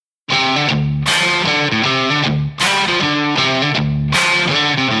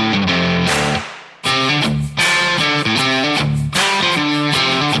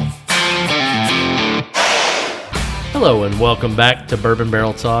Welcome back to Bourbon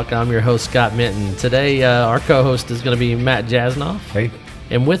Barrel Talk. I'm your host, Scott Minton. Today, our co-host is going to be Matt Jasnoff. Hey.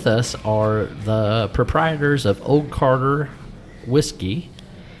 And with us are the proprietors of Old Carter Whiskey,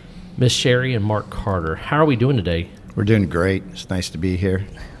 Miss Sherry and Mark Carter. How are we doing today? We're doing great. It's nice to be here.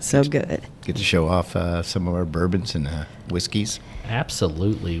 So good. Get to show off some of our bourbons and whiskeys.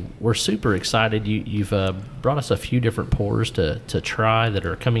 Absolutely. We're super excited. You've brought us a few different pours to try that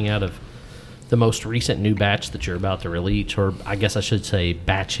are coming out of the most recent new batch that you're about to release, or I guess I should say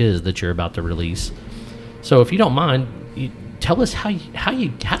batches that you're about to release. So if you don't mind, tell us how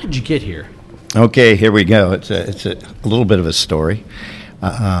did you get here? Okay, here we go. It's a little bit of a story.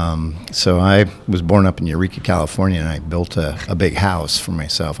 So I was born up in Eureka, California, and I built a big house for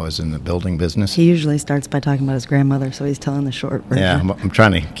myself. I was in the building business. He usually starts by talking about his grandmother, so he's telling the short version. Yeah, I'm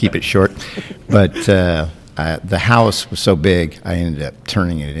trying to keep it short. But the house was so big, I ended up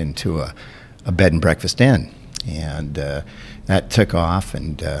turning it into a bed and breakfast inn. And that took off,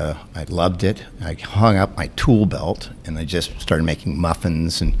 and I loved it. I hung up my tool belt, and I just started making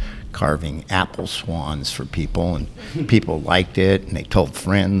muffins and carving apple swans for people, and people liked it, and they told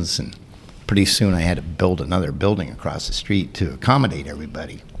friends, and pretty soon I had to build another building across the street to accommodate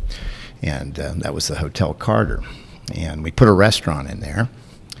everybody, and that was the Hotel Carter, and we put a restaurant in there,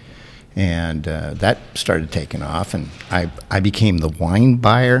 and that started taking off, and I became the wine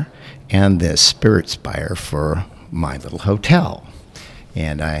buyer and the spirits buyer for my little hotel,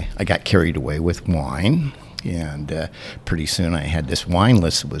 and I got carried away with wine. And pretty soon I had this wine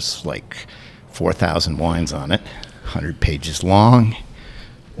list that was like 4,000 wines on it, 100 pages long.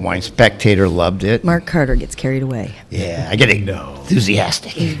 Wine Spectator loved it. Mark Carter gets carried away. Yeah, I get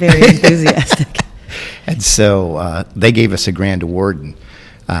enthusiastic. He's very enthusiastic. And so they gave us a grand award in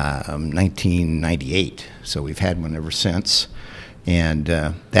 1998. So we've had one ever since. And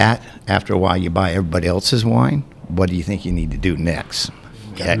that, after a while, you buy everybody else's wine. What do you think you need to do next?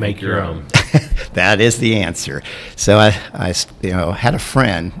 Gotta make your own. That is the answer. So I had a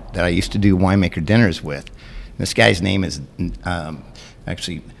friend that I used to do winemaker dinners with. This guy's name is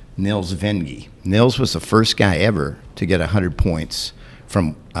actually Nils Vengi. Nils was the first guy ever to get 100 points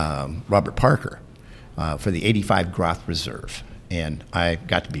from Robert Parker for the 85 Groth Reserve. And I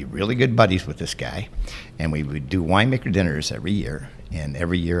got to be really good buddies with this guy. And we would do winemaker dinners every year. And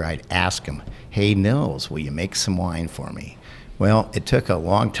every year I'd ask him, "Hey, Nils, will you make some wine for me?" Well, it took a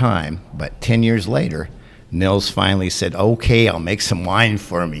long time, but 10 years later, Nils finally said, "Okay, I'll make some wine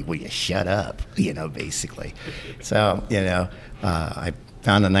for me. Will you shut up?" Basically. So, I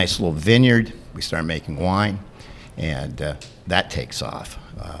found a nice little vineyard. We started making wine, and that takes off.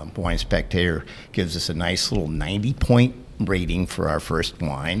 Wine Spectator gives us a nice little 90-point rating for our first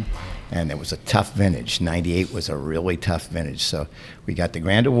wine, and it was a tough vintage. 98 was a really tough vintage. So we got the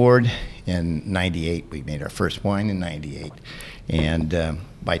Grand Award in 98. We made our first wine in 98. And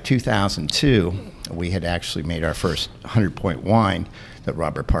by 2002, we had actually made our first 100-point wine that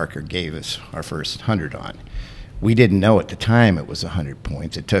Robert Parker gave us our first 100 on. We didn't know at the time it was 100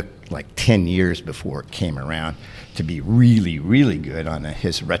 points. It took like 10 years before it came around to be really, really good. On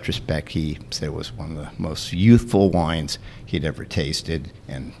his retrospect, he said it was one of the most youthful wines he'd ever tasted,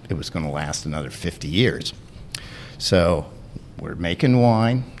 and it was going to last another 50 years. So we're making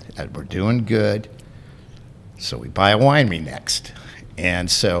wine, and we're doing good. So we buy a winery next. And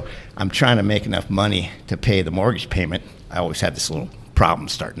so I'm trying to make enough money to pay the mortgage payment. I always had this little problem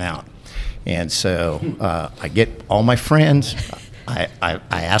starting out. And so I get all my friends. I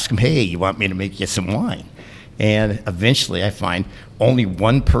ask them, "Hey, you want me to make you some wine?" And eventually I find only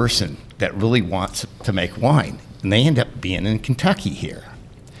one person that really wants to make wine. And they end up being in Kentucky here.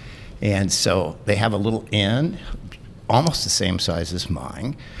 And so they have a little inn, almost the same size as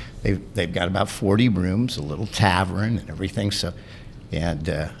mine. They've got about 40 rooms, a little tavern and everything. So,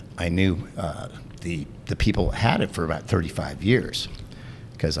 and I knew the people that had it for about 35 years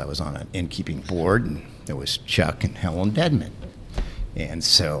because I was on an innkeeping board, and there was Chuck and Helen Deadman. And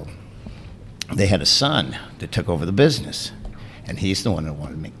so they had a son that took over the business, and he's the one that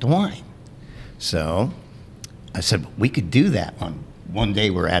wanted to make the wine. So I said, we could do that. One day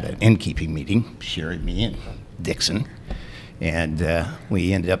we're at an innkeeping meeting, Sherry, me, and Dixon, and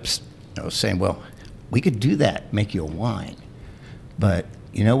we ended up saying, well, we could do that, make you a wine. But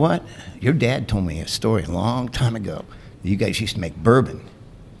you know what? Your dad told me a story a long time ago. You guys used to make bourbon,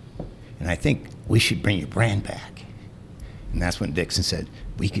 and I think we should bring your brand back. And that's when Dixon said,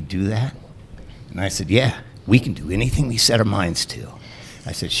 we could do that? And I said, yeah, we can do anything we set our minds to.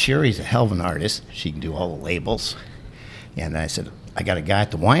 I said, Sherry's a hell of an artist. She can do all the labels. And I said, I got a guy at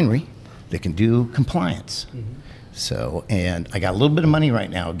the winery that can do compliance. Mm-hmm. So, and I got a little bit of money right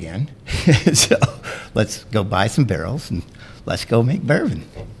now again. So let's go buy some barrels and let's go make bourbon.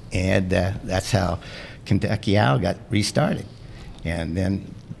 And that's how Kentucky Owl got restarted. And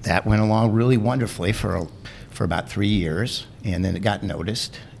then that went along really wonderfully for about 3 years, and then it got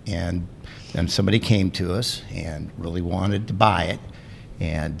noticed, and then somebody came to us and really wanted to buy it,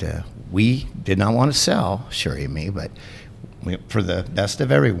 and we did not want to sell Sherry and me, but for the best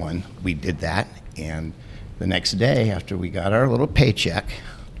of everyone, we did that. And the next day, after we got our little paycheck,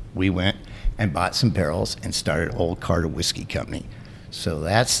 we went and bought some barrels and started Old Carter Whiskey Company. So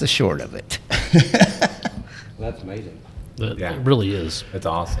that's the short of it. That's amazing. It Yeah. really is. It's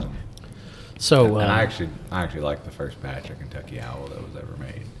awesome. So And I actually like the first batch of Kentucky Owl that was ever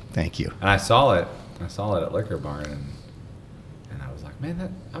made. Thank you. And I saw it at Liquor Barn, and I was like,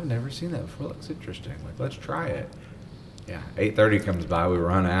 man, I've never seen that before. It looks interesting. Like, let's try it. Yeah, 8:30 comes by, we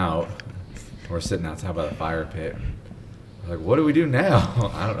run out. We're sitting outside by the fire pit. We're like, what do we do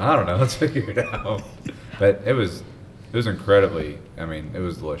now? I don't know. Let's figure it out. But it was incredibly. I mean, it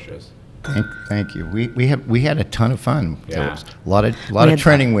was delicious. Thank you. We had a ton of fun. Yeah. There was a lot of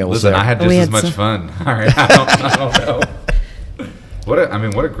training wheels Listen, there. I had We just had as much some- fun. All right, I don't know.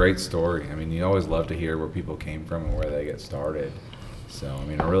 What a great story. I mean, you always love to hear where people came from and where they get started. So, I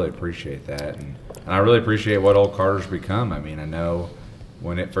mean, I really appreciate that, and I really appreciate what Old Carter's become. I mean, I know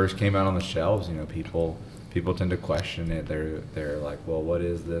when it first came out on the shelves, you know, people tend to question it. They're like, well, what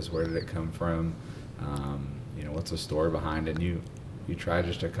is this? Where did it come from? You know, what's the story behind it? And you try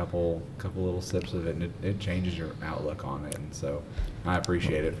just a couple little sips of it, and it changes your outlook on it. And so I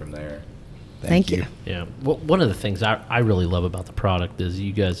appreciate it from there. Thank you. yeah, well, one of the things I really love about the product is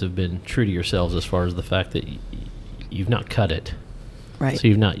you guys have been true to yourselves as far as the fact that you've not cut it. Right. So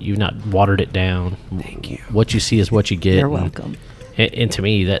you've not watered it down. Thank you. What you see is what you get. You're and- welcome. And to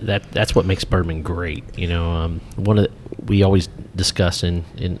me, that's what makes bourbon great. You know, we always discuss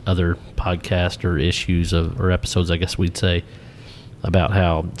in other podcasts or issues or episodes, I guess we'd say, about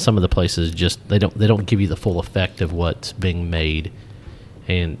how some of the places just they don't give you the full effect of what's being made,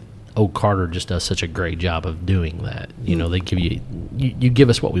 and Old Carter just does such a great job of doing that. You know, they give you give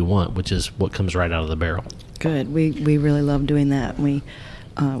us what we want, which is what comes right out of the barrel. Good. We really love doing that. We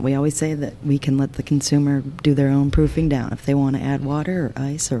always say that we can let the consumer do their own proofing down if they want to add water or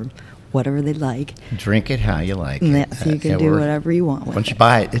ice or whatever they'd like. Drink it how you like And it. that, so you can do whatever you want with Once you it.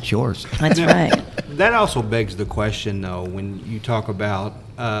 buy it, it's yours. That's right. That also begs the question, though, when you talk about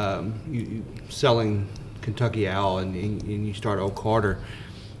you selling Kentucky Owl and you start Old Carter,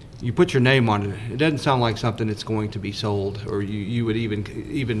 you put your name on it. It doesn't sound like something that's going to be sold, or you would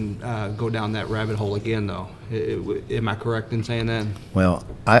even go down that rabbit hole again, though. Am I correct in saying that? Well,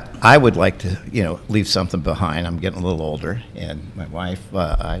 I would like to, leave something behind. I'm getting a little older, and my wife,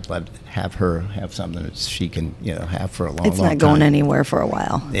 I'd love to have her have something that she can, have for a long, It's long not going time. anywhere for a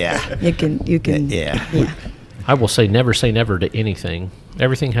while. Yeah. You can. Yeah. I will say never to anything.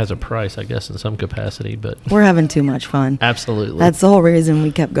 Everything has a price, I guess, in some capacity, but We're having too much fun. absolutely. That's the whole reason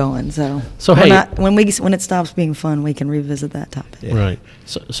we kept going. So hey- when it stops being fun, we can revisit that topic. Yeah. Right.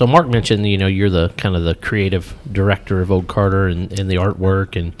 So Mark mentioned, you're the kind of the creative director of Old Carter and the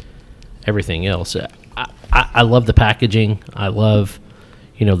artwork and everything else. I love the packaging. I love,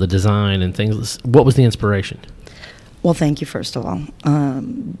 the design and things. What was the inspiration? Well, thank you, first of all.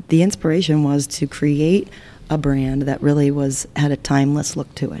 The inspiration was to create a brand that really had a timeless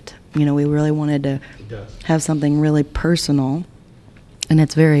look to it. We really wanted to have something really personal, and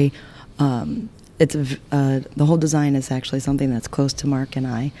it's very, the whole design is actually something that's close to Mark and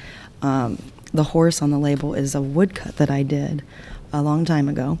I. The horse on the label is a woodcut that I did a long time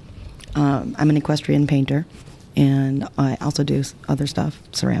ago. I'm an equestrian painter, and I also do other stuff,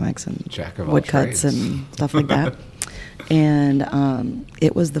 ceramics and Jack of all woodcuts trades. and stuff like that. And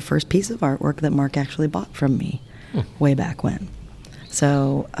it was the first piece of artwork that Mark actually bought from me way back when.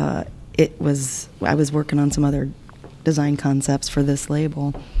 So I was working on some other design concepts for this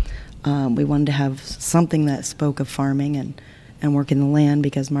label. We wanted to have something that spoke of farming and working the land,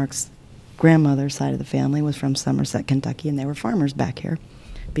 because Mark's grandmother's side of the family was from Somerset, Kentucky, and they were farmers back here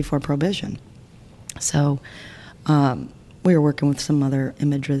before Prohibition. So we were working with some other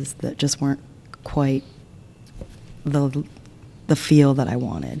images that just weren't quite the feel that I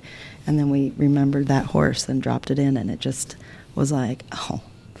wanted. And then we remembered that horse and dropped it in, and it just was like, oh,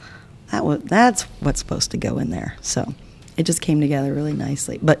 that's what's supposed to go in there. So it just came together really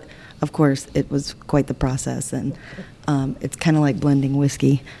nicely. But of course, it was quite the process, and it's kind of like blending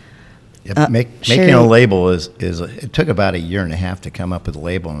whiskey. Yeah, making a label it took about 1.5 years to come up with a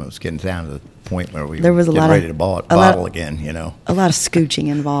label, and it was getting down to the point where we There was were a lot ready of- to bottle a lot- again, A lot of scooching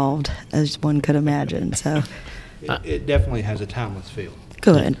involved, as one could imagine. So It definitely has a timeless feel.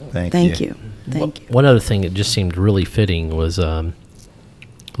 Good. Thank you. Thank you. One other thing that just seemed really fitting was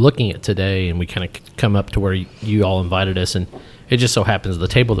looking at today, and we kind of come up to where you all invited us, and it just so happens the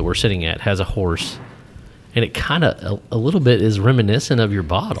table that we're sitting at has a horse, and it kind of a little bit is reminiscent of your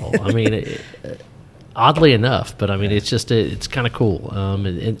bottle. I mean, oddly enough, but I mean, it's kind of cool,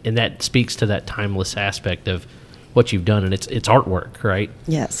 and that speaks to that timeless aspect of what you've done, and it's artwork, right?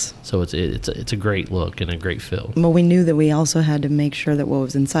 Yes. So it's a great look and a great feel. But we knew that we also had to make sure that what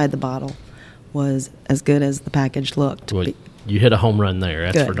was inside the bottle was as good as the package looked. Well, you hit a home run there.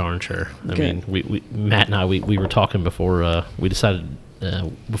 That's Good. for darn sure. I Good. mean, Matt and I, we were talking before we decided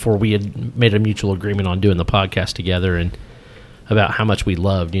before we had made a mutual agreement on doing the podcast together, and about how much we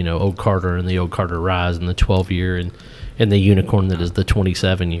loved, Old Carter and the Old Carter Rise and the 12-year and the unicorn that is the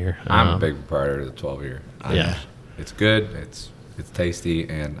 27-year. I'm a big proprietor of the 12-year. Yeah. It's good. It's tasty,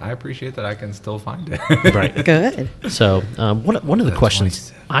 and I appreciate that I can still find it. Right. Good. So one of the The questions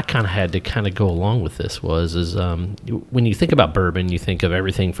 27. I kind of had to kind of go along with this is when you think about bourbon, you think of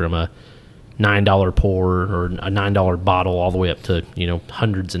everything from a $9 pour or a $9 bottle all the way up to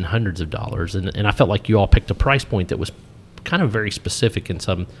hundreds and hundreds of dollars, and I felt like you all picked a price point that was kind of very specific in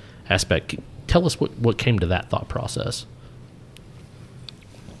some aspect. Tell us what came to that thought process.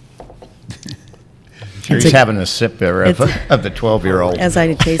 He's having a sip there of It's- the 12-year-old. As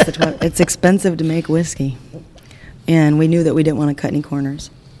I taste it's expensive to make whiskey, and we knew that we didn't want to cut any corners.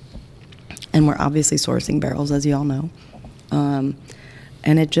 And we're obviously sourcing barrels, as you all know. And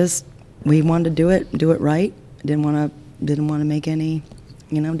we wanted to do it right. Didn't want to make any,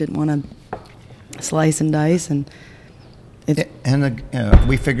 didn't want to slice and dice. And And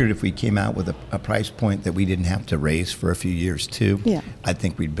we figured if we came out with a price point that we didn't have to raise for a few years too, Yeah. I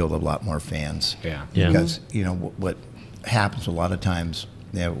think we'd build a lot more fans. Yeah. Yeah. Because what happens a lot of times,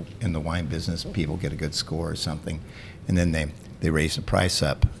 in the wine business, people get a good score or something, and then they raise the price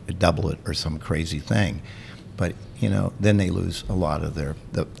up, double it, or some crazy thing, but then they lose a lot of the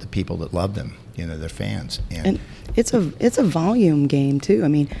people that love them, their fans. And it's a volume game too. I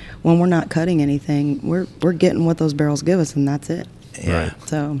mean, when we're not cutting anything, we're getting what those barrels give us, and that's it. Yeah. Right.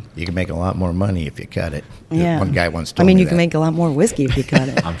 So You can make a lot more money if you cut it. yeah, One guy once I told mean, me you can that. make a lot more whiskey if you cut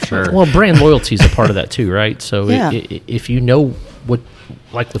it. I'm sure. Well, brand loyalty is a part of that too, right? So Yeah. if you know what,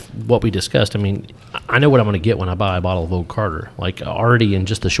 like with what we discussed, I mean, I know what I'm going to get when I buy a bottle of Old Carter. Like already in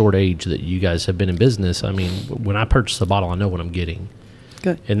just the short age that you guys have been in business, I mean, when I purchase a bottle, I know what I'm getting.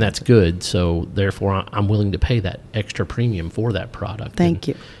 Good. And that's good. So therefore, I'm willing to pay that extra premium for that product. Thank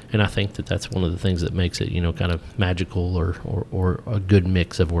you. And I think that's one of the things that makes it, kind of magical or a good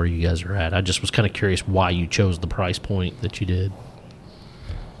mix of where you guys are at. I just was kind of curious why you chose the price point that you did.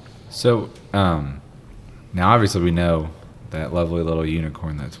 So, now obviously we know that lovely little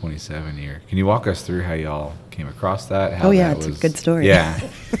unicorn, that 27-year. Can you walk us through how y'all came across that? How Oh, yeah, that it's a was- good story. Yeah.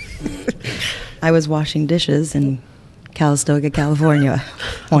 I was washing dishes in Calistoga, California,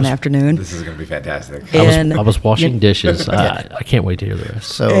 one afternoon. This is going to be fantastic. And I was washing dishes. I can't wait to hear the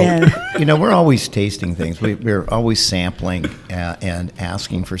rest. So, And- we're always tasting things. We're always sampling and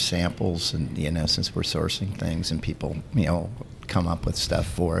asking for samples, and since we're sourcing things, and people come up with stuff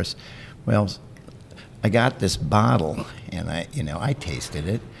for us. Well, I got this bottle, and I tasted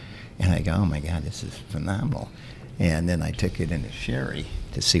it, and I go, oh my God, this is phenomenal. And then I took it into Sherry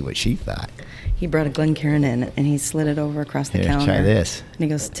to see what she thought. he brought a Glencairn in, and he slid it over across the Here, counter. try this. And he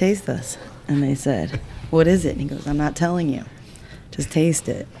goes, taste this. And they said, what is it? And he goes, I'm not telling you. Just taste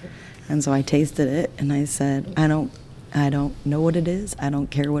it. And so I tasted it, and I said, I don't know what it is. I don't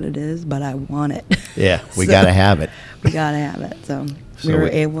care what it is, but I want it. Yeah, we So, got to have it. We got to have it. So So we were we-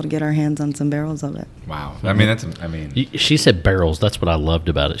 able to get our hands on some barrels of it. Wow. I mean, She said barrels. That's what I loved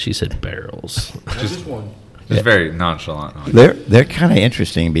about it. She said barrels. it's very nonchalant. They're kind of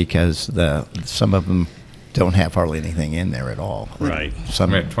interesting because some of them don't have hardly anything in there at all. Right. I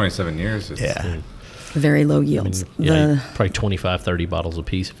Some, mean, 27 years. yeah. Very low yields. Probably 25, 30 bottles a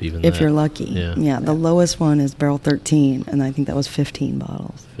piece if even If that. you're lucky. Yeah. The lowest one is barrel 13, and I think that was 15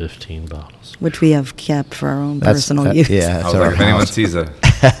 bottles, 15 bottles. which we have kept for our own That's- personal use. Yeah, I that's was our like, if anyone house. sees a...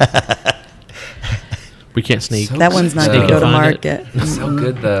 We can't sneak. So That one's not Sneak going to and go to find it. market. It's so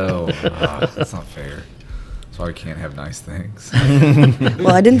good, though. Oh, that's not fair. That's why we can't have nice things.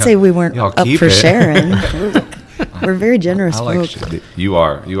 Well, I didn't say we weren't Y'all up keep for it. sharing. We're very generous I like folk. you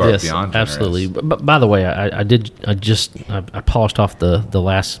are Yes, beyond generous. absolutely. But by the way, I polished off the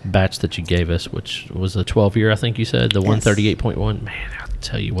last batch that you gave us, which was a 12-year, I think you said, the Yes. 138.1. Man, I'll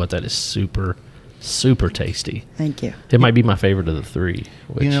tell you what, that is super, super tasty. Thank you. It might be my favorite of the three.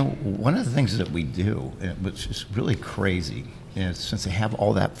 Which, One of the things that we do, which is really crazy, is since they have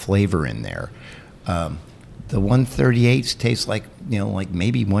all that flavor in there, the 138s taste like, like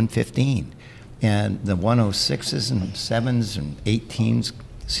maybe 115. And the 106s and 7s and 18s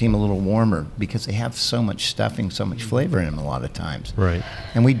seem a little warmer because they have so much stuffing, so much flavor in them a lot of times. Right.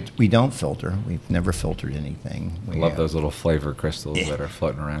 And we don't filter. We've never filtered anything. I love those little flavor crystals that are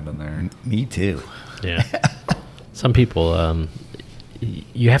floating around in there. Me too. Yeah. Some people,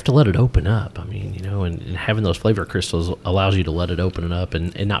 you have to let it open up. I mean, and having those flavor crystals allows you to let it open it up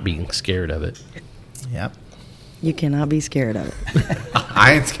and not being scared of it. Yep. You cannot be scared of it.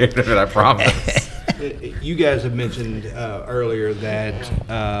 I ain't scared of it, I promise. You guys have mentioned earlier that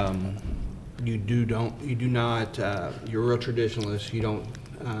you do not. You're a real traditionalist. You don't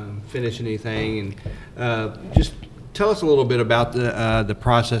finish anything, and just tell us a little bit about the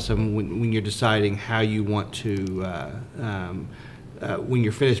process of when you're deciding how you want to when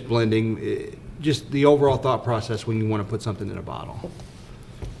you're finished blending. Just the overall thought process when you want to put something in a bottle.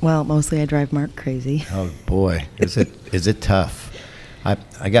 Well, mostly I drive Mark crazy. Oh boy, is it tough?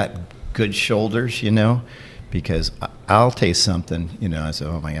 I got good shoulders, because I'll taste something, I say,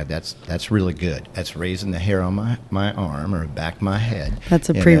 oh my God, that's really good. That's raising the hair on my arm or back of my head. That's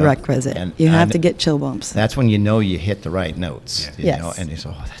a prerequisite. And you have to get chill bumps. That's when you hit the right notes. Yes. And you say,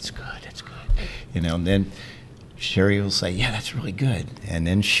 oh, that's good, and then Sherry will say, yeah, that's really good. And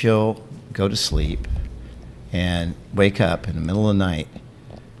then she'll go to sleep and wake up in the middle of the night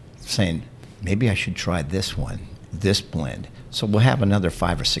saying, maybe I should try this blend. So we'll have another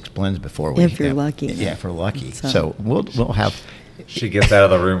 5 or 6 blends before we. If you're lucky. Yeah, if we're lucky. So we'll have. She gets out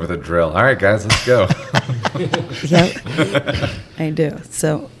of the room with a drill. All right, guys, let's go. Yep, I do.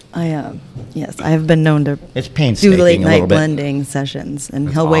 So I yes, I have been known to It's painstaking do late a night little bit. blending sessions, and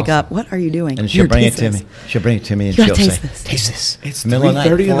That's he'll wake awesome. up. What are you doing? And she'll Here, bring it taste to this." me. She'll bring it to me and You she'll gotta say, taste this. taste this. It's Middle of the night.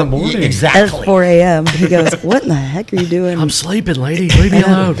 3:30 in the morning. At Exactly. 4 a.m. He goes, "What in the heck are you doing?" I'm sleeping, lady. Leave me I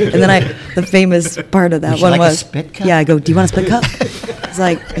know. alone. And then the famous part of that Would you one like a was, spit cup? yeah, I go, "Do you want a spit cup?" It's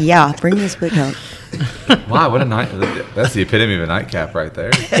like, "Yeah, bring me a spit cup." Wow, what a night. That's the epitome of a nightcap right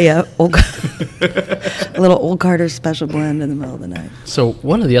there. Yeah, a little Old Carter special blend in the middle of the night. So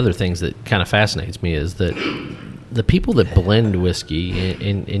one of the other things that kind of fascinates me is that the people that blend whiskey,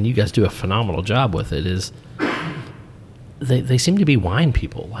 and you guys do a phenomenal job with it, is they seem to be wine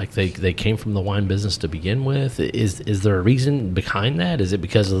people. Like they came from the wine business to begin with. Is there a reason behind that? Is it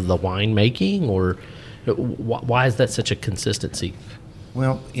because of the wine making, or why is that such a consistency?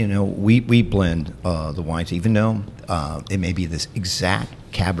 Well, we blend the wines, even though it may be this exact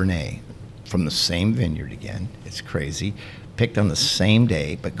Cabernet from the same vineyard again. It's crazy. Picked on the same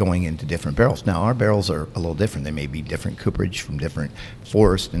day, but going into different barrels. Now, our barrels are a little different. They may be different cooperage from different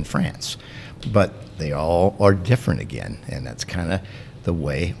forests in France, but they all are different again. And that's kind of the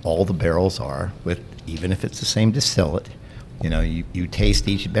way all the barrels are, with even if it's the same distillate. You taste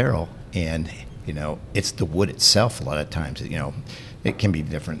each barrel, and, it's the wood itself a lot of times. It can be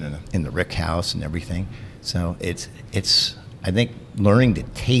different in the rick house and everything. So it's I think learning to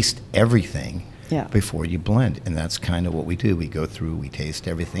taste everything before you blend, and that's kind of what we do. We go through, we taste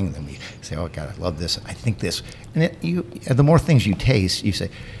everything, and then we say, "Oh God, I love this. I think this." And the more things you taste, you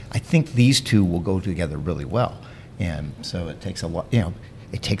say, "I think these two will go together really well." And so it takes a lot.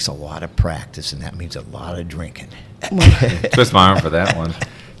 It takes a lot of practice, and that means a lot of drinking. Twist my arm for that one.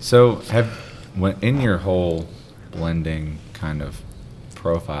 So in your whole blending kind of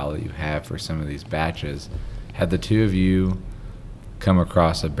profile that you have for some of these batches, have the two of you come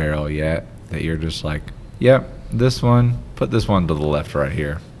across a barrel yet that you're just like, yep, this one, put this one to the left right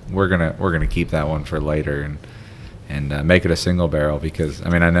here. We're gonna keep that one for later and make it a single barrel? Because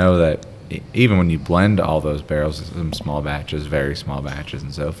I know that even when you blend all those barrels, some small batches, very small batches,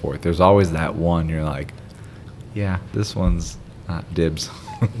 and so forth, there's always that one you're like, yeah, this one's dibs.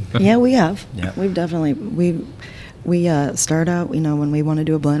 Yeah, we have. Yeah. We've definitely we start out. When we want to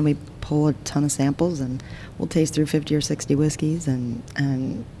do a blend, we pull a ton of samples, and we'll taste through 50 or 60 whiskeys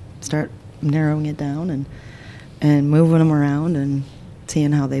and start narrowing it down and moving them around and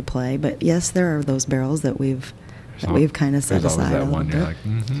seeing how they play. But yes, there are those barrels that we've kind of set There's always aside that a one little you're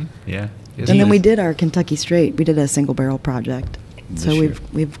bit. like, yeah. Yes, And then we please. did our Kentucky Straight. We did a single barrel project, so This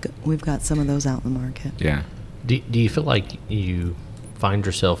year. we've got some of those out in the market. Yeah. Do you feel like you find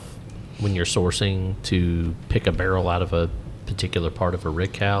yourself when you're sourcing to pick a barrel out of a particular part of a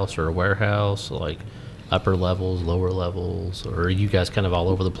rick house or a warehouse, like upper levels, lower levels, or are you guys kind of all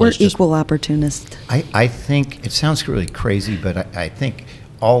over the We're place? equal opportunists. I think it sounds really crazy, but I think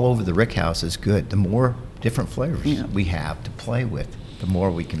all over the rick house is good. The more different flavors we have to play with, the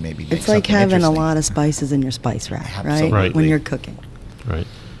more we can maybe make It's like something having a interesting. lot of spices in your spice rack, right? Absolutely. Right. When you're cooking. Right.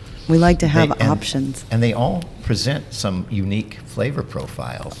 We like to have and- options. And they all present some unique flavor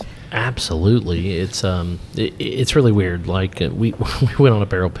profiles. Absolutely, it's really weird. Like we we went on a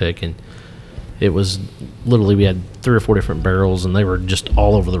barrel pick, and it was literally we had 3 or 4 different barrels, and they were just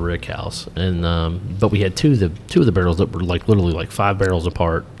all over the rick house. And but we had two of the barrels that were like literally like 5 barrels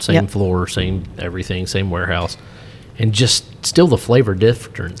apart, same Yep. floor, same everything, same warehouse, and just still the flavor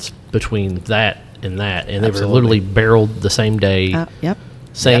difference between that, and they were Absolutely. literally barreled the same day. Yep.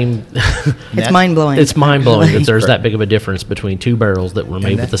 Same. It's mind blowing. It's mind blowing that there's that big of a difference between 2 barrels that were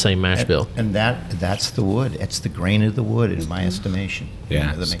made with the same mash bill. And that's the wood. It's the grain of the wood, in my estimation.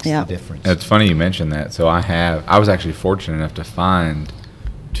 Yeah. That makes Yeah. the difference. It's funny you mentioned that. So I was actually fortunate enough to find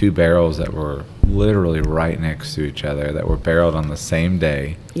 2 barrels that were literally right next to each other that were barreled on the same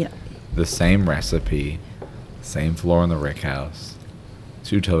day, Yeah. the same recipe, same floor in the rick house.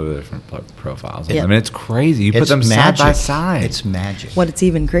 2 totally different profiles. Yeah. I mean, it's crazy. You put It's them side by magic. side. It's magic. What's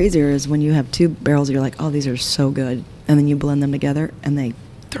even crazier is when you have 2 barrels, you're like, oh, these are so good. And then you blend them together, and They're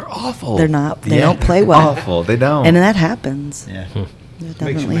awful. they're not, they Yeah. don't play well. Awful. They don't. And that happens. Yeah. That Makes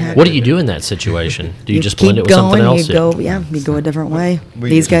you definitely mad. happens. What do you do in that situation? Do you just blend it keep with something going, else? You go, yeah, you go a different way. We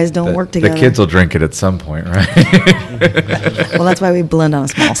These just- guys don't work together. The kids will drink it at some point, right? Well, that's why we blend on a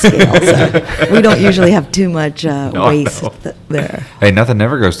small scale. So we don't usually have too much waste no. there. Hey, nothing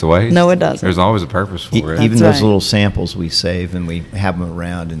never goes to waste. No, it doesn't. There's always a purpose for it. Even That's those right. little samples we save and we have them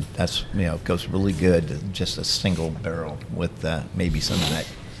around, and that's it goes really good. Just a single barrel with maybe some of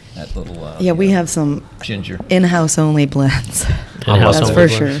that little Yeah, we have some ginger. in-house only blends. In-house That's only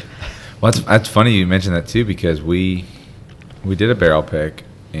for blends. sure. Well, that's funny you mentioned that too, because we did a barrel pick,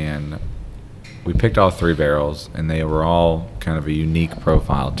 and we picked all 3 barrels, and they were all kind of a unique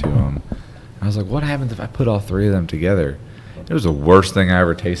profile to them. I was like, what happens if I put all 3 of them together? It was the worst thing I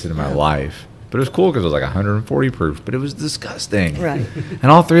ever tasted in my life. But it was cool because it was like 140 proof, but it was disgusting. Right.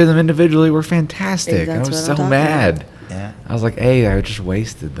 And all 3 of them individually were fantastic. I That's was what so I'm talking mad. about. Yeah. I was like, A, I just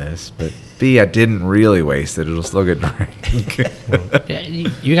wasted this, but B, I didn't really waste it. It'll still get drank. Yeah,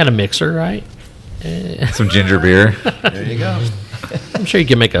 you got a mixer, right? Some ginger beer. There you go. I'm sure you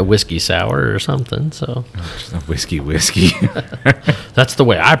can make a whiskey sour or something. So Just a whiskey. that's the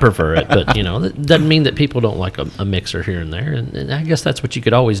way I prefer it. But that doesn't mean that people don't like a mixer here and there. And I guess that's what you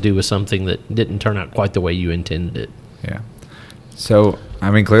could always do with something that didn't turn out quite the way you intended it. Yeah. So,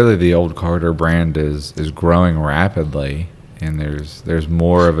 I mean, clearly the Old Carter brand is growing rapidly, and there's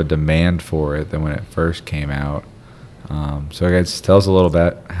more of a demand for it than when it first came out. So, I guess tell us a little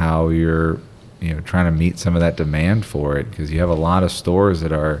bit how you're trying to meet some of that demand for it, because you have a lot of stores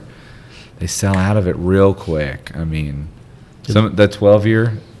that they sell out of it real quick. I mean, that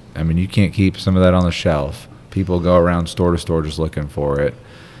 12-year, I mean, you can't keep some of that on the shelf. People go around store to store just looking for it.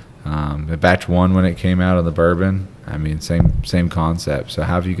 The batch 1 when it came out of the bourbon, I mean, same concept. So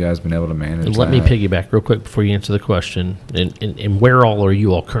how have you guys been able to manage And let me that? piggyback real quick before you answer the question. And where all are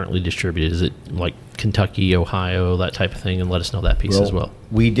you all currently distributed? Is it like Kentucky, Ohio, that type of thing? And let us know that piece as well.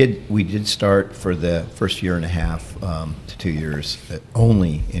 We did start for the first year and a half to 2 years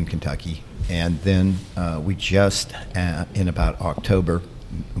only in Kentucky, and then we just in about October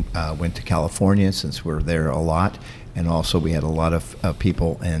went to California, since we're there a lot, and also we had a lot of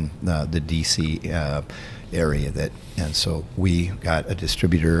people in the D.C. Area and so we got a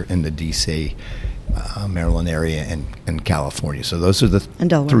distributor in the D.C. Maryland area and California. So those are the And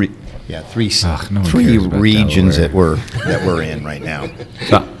Delaware. three Ugh, no one three cares about regions Delaware. that we're in right now.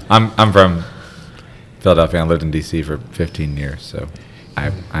 So I'm from Philadelphia. I lived in D.C. for 15 years, so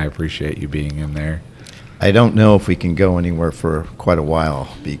I appreciate you being in there. I don't know if we can go anywhere for quite a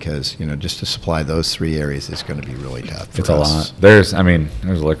while, because just to supply those 3 areas is going to be really tough for It's a us. lot. There's a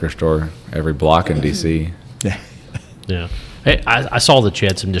liquor store every block in D.C. Yeah. Yeah. Hey, I saw that you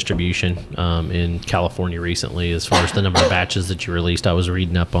had some distribution in California recently as far as the number of batches that you released. I was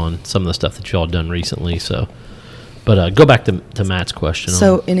reading up on some of the stuff that you all done recently. So, but go back to Matt's question.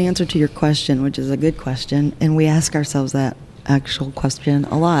 So, in answer to your question, which is a good question, and we ask ourselves that actual question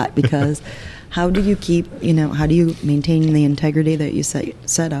a lot, because how do you how do you maintain the integrity that you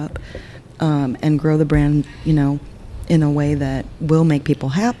set up and grow the brand, in a way that will make people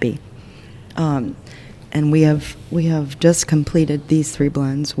happy? And we have just completed these 3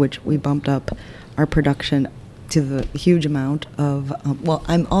 blends, which we bumped up our production to the huge amount of.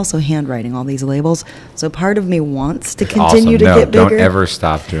 I'm also handwriting all these labels, so part of me wants to continue to get bigger. Don't ever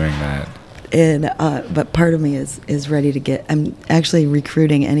stop doing that. And but part of me is ready to get. I'm actually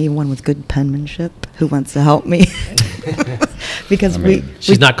recruiting anyone with good penmanship who wants to help me, because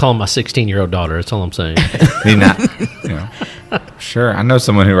She's not calling my 16-year-old daughter. That's all I'm saying. I mean, sure. I know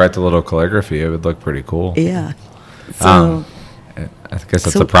someone who writes a little calligraphy. It would look pretty cool. Yeah. So I guess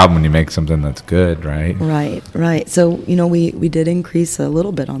that's So- the problem when you make something that's good, right? Right. So, we did increase a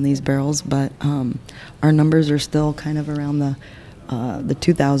little bit on these barrels, but our numbers are still kind of around the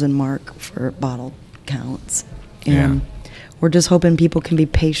 2,000 mark for bottle counts. And we're just hoping people can be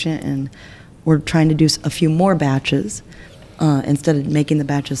patient, and we're trying to do a few more batches. Instead of making the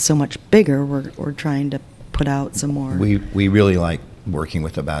batches so much bigger, we're trying to put out some more. We really like working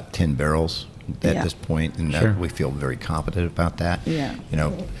with about 10 barrels at Yeah. this point, and Sure. we feel very competent about that. Yeah.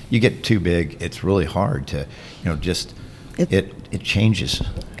 You get too big, it's really hard to, just It- it changes.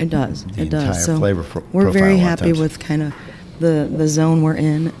 It does. the It does. entire So flavor we're profile very a lot of happy times. with kind of the zone we're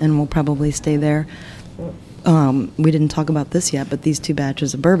in, and we'll probably stay there. We didn't talk about this yet, but these 2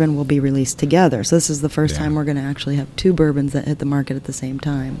 batches of bourbon will be released together. So this is the first Yeah. time we're going to actually have 2 bourbons that hit the market at the same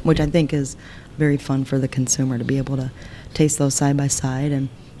time, which I think is very fun for the consumer to be able to taste those side by side. And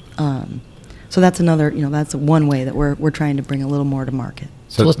so that's another, that's one way that we're trying to bring a little more to market.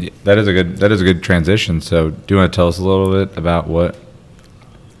 So let's- that is a good transition. So do you want to tell us a little bit about what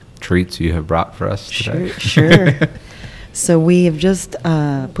treats you have brought for us today? Sure. So we have just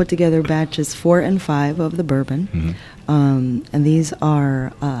put together batches 4 and 5 of the bourbon, and these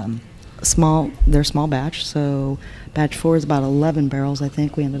are small. They're small batch. So batch 4 is about 11 barrels, I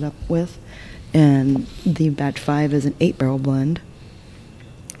think we ended up with, and the batch 5 is an 8-barrel blend,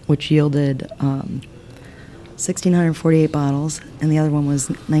 which yielded 1,648 bottles, and the other one was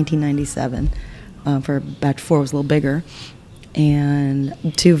 1997. For batch 4 was a little bigger, and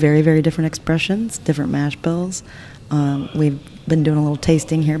 2 very, very different expressions, different mash bills. We've been doing a little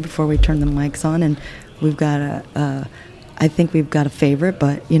tasting here before we turn the mics on, and we've got I think we've got a favorite,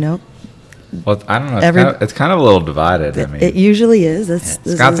 but Well, I don't know. Every- It's kind of a little divided. I mean, it usually is. This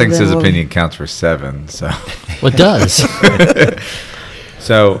Scott has thinks been his a little- opinion counts for 7. So, Well, it does.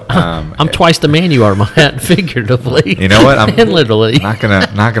 so I'm twice the man you are, Matt, figuratively. You know what? I'm and literally. not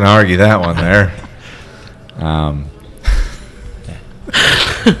gonna argue that one there.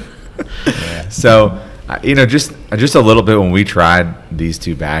 So, just a little bit when we tried these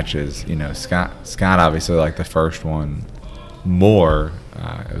 2 batches, Scott obviously liked the first one more.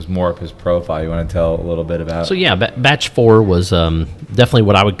 It was more up his profile. You want to tell a little bit about So yeah, batch 4 was definitely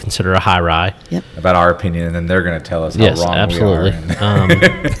what I would consider a high rye. Yep. about our opinion, and then they're going to tell us how Yes, wrong absolutely. we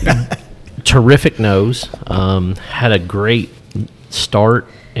are. Terrific nose. Had a great start,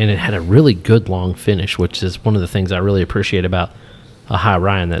 and it had a really good long finish, which is one of the things I really appreciate about a high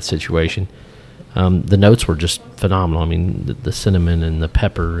rye in that situation. The notes were just phenomenal. I mean, the cinnamon and the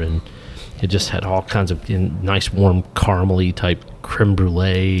pepper, and it just had all kinds of nice, warm, caramely type creme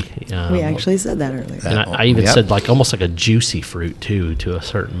brulee. We actually said that earlier. And I even Yep. said almost like a juicy fruit too, to a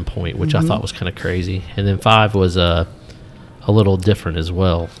certain point, which I thought was kind of crazy. And then 5 was a little different as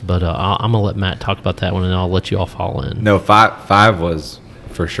well. But I'm gonna let Matt talk about that one, and I'll let you all fall in. No, five was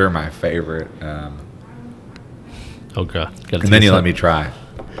for sure my favorite. Okay. And then you let me try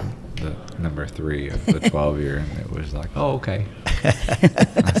the number 3 of the 12-year, and it was like, oh, okay.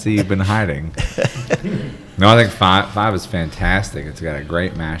 I see you've been hiding. No, I think five is fantastic. It's got a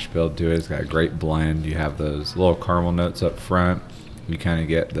great mash build to it. It's got a great blend. You have those little caramel notes up front. You kind of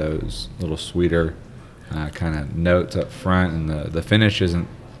get those little sweeter kind of notes up front, and the finish isn't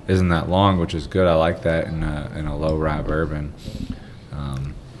that long, which is good. I like that in a low rye bourbon.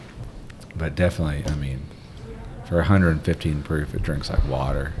 But definitely, I mean, for 115 proof, it drinks like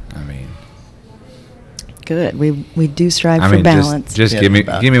water. I mean, Good. We do strive I for mean, balance. just Yeah, give me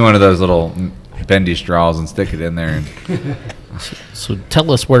about- give me one of those little bendy straws and stick it in there. And So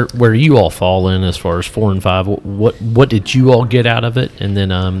tell us where you all fall in as far as 4 and 5. What did you all get out of it, and then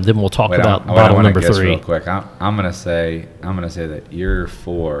we'll talk about I bottle wanna number guess 3. real quick. I'm gonna say that year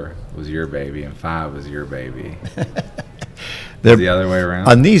 4 was your baby and 5 was your baby. They're- The other way around.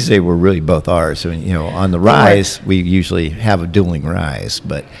 On these, they were really both ours. And, on the rise, we usually have a dueling rise,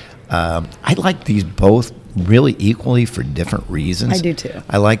 but I like these both really equally for different reasons. I do too.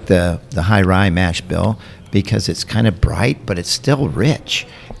 I like the high rye mash bill because it's kind of bright, but it's still rich,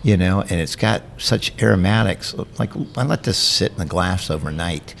 and it's got such aromatics. Like, I let this sit in the glass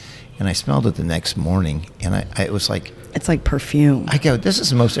overnight, and I smelled it the next morning, and it was like, It's like perfume. I go, this is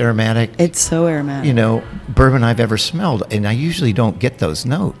the most aromatic, It's so aromatic. bourbon I've ever smelled, and I usually don't get those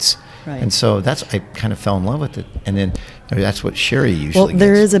notes. Right. And so I kind of fell in love with it, and then that's what sherry Well, usually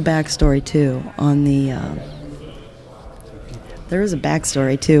there gets. is a backstory too on the. There is a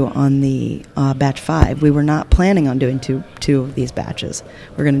backstory too on the batch 5. We were not planning on doing two of these batches.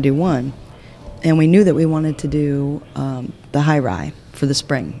 We're going to do one, and we knew that we wanted to do the high rye for the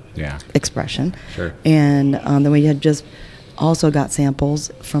spring Yeah. expression. Sure. And then we had just also got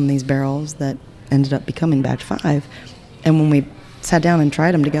samples from these barrels that ended up becoming batch 5. And when we sat down and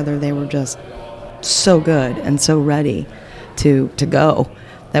tried them together, they were just so good and so ready to go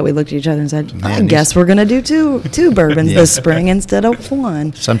that we looked at each other and said, I Man, guess we're going to do two bourbons this spring instead of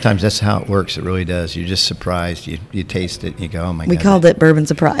one. Sometimes that's how it works. It really does. You're just surprised. You taste it and you go, oh my God. We called it Bourbon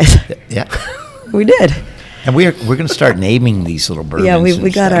Surprise. Yeah. We did. And we're going to start naming these little bourbons. Yeah, we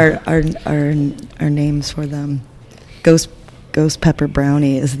and got stuff. our names for them. Ghost Pepper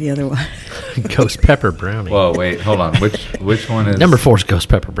Brownie is the other one. Ghost Pepper Brownie. Whoa, wait, hold on. Which one is Number 4 is Ghost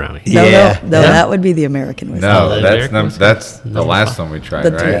Pepper Brownie. No, Yeah. no, that would be the American whiskey. No, the that's American whiskey? that's the Number last 5. one we tried,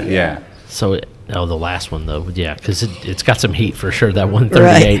 The right? two. Yeah. So, the last one, though, yeah, because it's got some heat for sure, that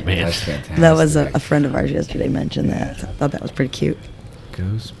 138, Right. man. That's fantastic. That was a friend of ours yesterday mentioned that. So I thought that was pretty cute.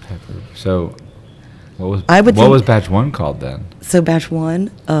 Ghost Pepper. So, what I would what think- was batch 1 called then? So batch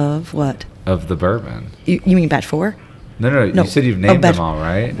 1 of what? Of the bourbon? You mean batch 4? No, No. you said you've Oh, named batch- them all,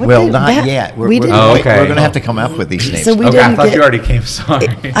 right? What Well, did- not that- yet. we didn't- Oh, okay. We're going to have to come up with these names. So we Okay, I didn't thought get- you already came. Sorry.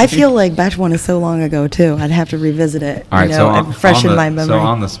 I feel like batch 1 is so long ago too. I'd have to revisit it. All right, you so know, and freshen the, my memory. So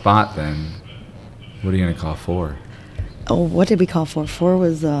on the spot, then, what are you gonna call 4? Oh, what did we call 4? 4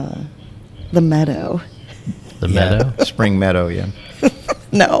 was the Meadow. The Yeah, Meadow. Spring Meadow, yeah.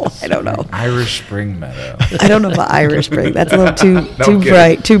 No, I don't know. Irish Spring Meadow. I don't know about Irish Spring. That's a little No too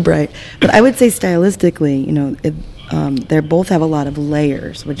kidding. too bright. But I would say stylistically, you know, they both have a lot of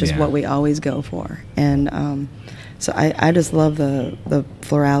layers, which is Yeah. what we always go for. And so I just love the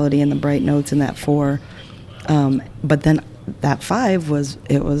florality and the bright notes in that 4. But then that 5 was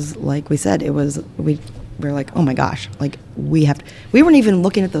like we said, we were like, oh my gosh, like we weren't even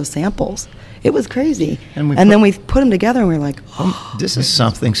looking at those samples. It was crazy. And then we put them together and we were like, oh, This is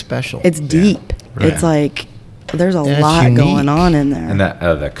something special. it's deep. Right. It's like there's a And it's lot going unique. on in there. And that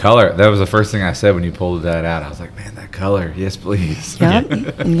the color, that was the first thing I said when you pulled that out. I was like, man, that color, yes, please. Yep.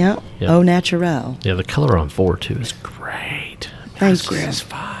 Yep. Yep. Au naturel. Yeah, the color on 4, too, is great. Thank you.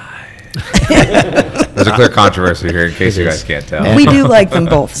 There's a clear controversy here in case It you is. guys can't tell. We do like them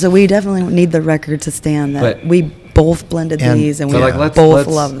both, so we definitely need the record to stand that But- we both blended And- these and So, we like, both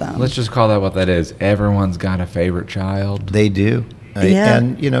love them. Let's just call that what that is. Everyone's got a favorite child. They do. Yeah.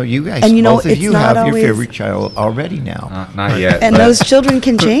 And, you know, you guys, And, you know, both of it's you not have always- your favorite child already now. Not yet. And but- those children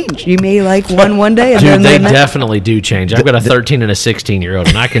can change. You may like one day, and Dude, then they the next. definitely do change. I've got a 13 and a 16-year-old,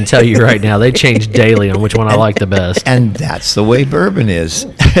 and I can tell you right now, they change daily on which one I like the best. And that's the way bourbon is.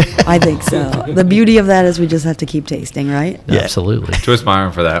 I think so. The beauty of that is we just have to keep tasting, right? Yeah. Absolutely. Twist my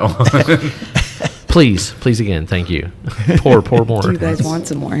arm for that one. Please again, thank you. Pour more. Do you guys want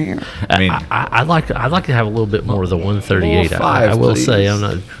some more here? I mean, I'd like to have a little bit more of the 138. More 5, I will say, please. I'm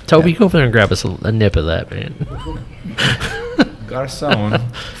not. Toby, go over there and grab us a nip of that, man. Garçon.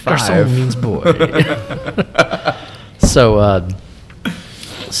 Garçon means boy.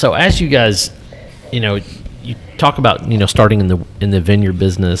 So as you guys, you know, you talk about, you know, starting in the vineyard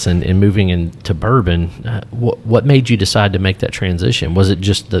business and moving into bourbon. What made you decide to make that transition? Was it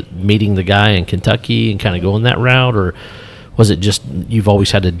just the meeting the guy in Kentucky and kind of going that route, or was it just you've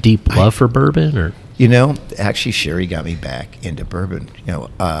always had a deep love for bourbon? Or You know, actually, Sherry got me back into bourbon. You know,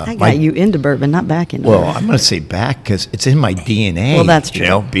 I got you into bourbon, not back into Well, bourbon. I'm going to say back because it's in my DNA. Well, that's You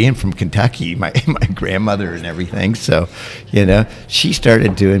know, true. being from Kentucky, my grandmother and everything. So, you know, she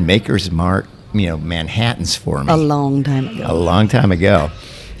started doing Maker's Mark, you know, Manhattans for me A long time ago. a long time ago.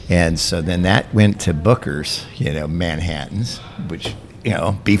 And so then that went to Booker's, you know, Manhattans, which, you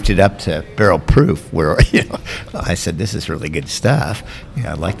know, beefed it up to barrel proof, where, you know, I said, this is really good stuff. You know,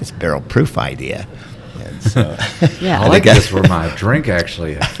 I like this barrel proof idea. And so, Yeah. I like this where my drink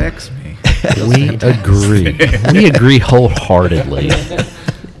actually affects me. we agree. We agree wholeheartedly.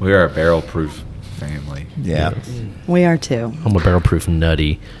 We are a barrel proof family. yeah. We are too. I'm a barrel proof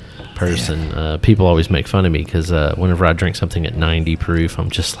nutty person. People always make fun of me because whenever I drink something at 90 proof, I'm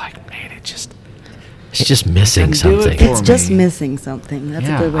just like, man, it's just missing Can do it something. for It's just me. missing something. That's a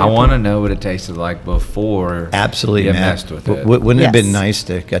Yeah, good way I to want put to know what it tasted like before Absolutely, you Matt. messed with it. Wouldn't it have been Yes. nice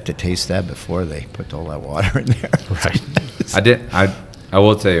to get to taste that before they put all that water in there? Right. I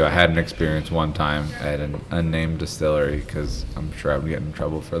will tell you, I had an experience one time at an unnamed distillery because I'm sure I would get in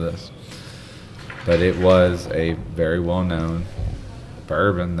trouble for this. But it was a very well-known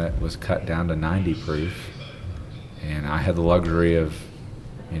bourbon that was cut down to 90 proof, and I had the luxury of,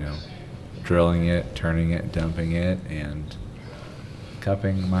 you know, drilling it, turning it, dumping it, and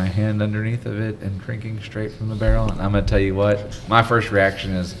cupping my hand underneath of it and drinking straight from the barrel. And I'm gonna tell you what, my first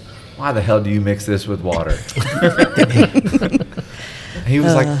reaction is, why the hell do you mix this with water? He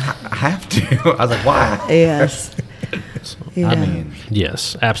was like, I have to. I was like, why? Yes. Yeah. I mean,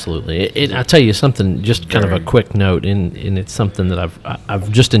 Yes, absolutely. I tell you something, just kind of a Very. quick note, and it's something that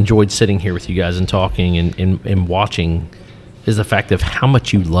I've just enjoyed sitting here with you guys and talking and watching is the fact of how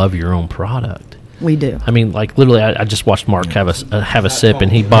much you love your own product. We do. I mean, like literally, I just watched Mark have a sip,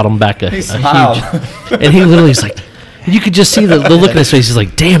 and he bottomed back a smiled. huge, and he literally is like, you could just see the look in his face. He's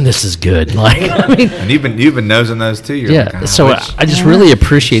like, "Damn, this is good." Like, I mean, And you've been nosing those too. You're yeah. like, So wish- I just really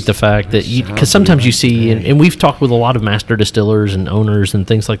appreciate the fact that because sometimes you see, and we've talked with a lot of master distillers and owners and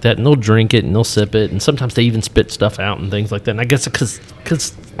things like that, and they'll drink it and they'll sip it, and sometimes they even spit stuff out and things like that. And I guess because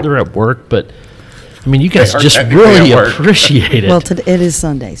they're at work, but I mean, you guys They are just technically really at work. appreciate it. Well, it is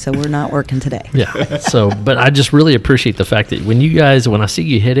Sunday, so we're not working today. Yeah. So, but I just really appreciate the fact that when I see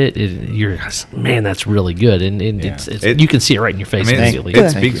you hit it, you're, man, that's really good, and Yeah. it's It- you can see it right in your face I mean, immediately. it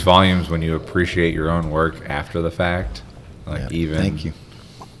Good. speaks volumes when you appreciate your own work after the fact. Like Yeah, even, thank you.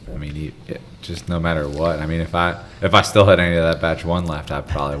 I mean, just no matter what. I mean, if I still had any of that batch 1 left, I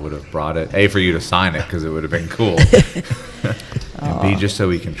probably would have brought it. A, for you to sign it because it would have been cool. And B, just so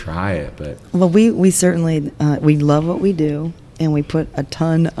we can try it. But Well, we certainly we love what we do, and we put a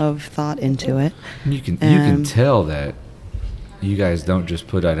ton of thought into it. you can And- tell that you guys don't just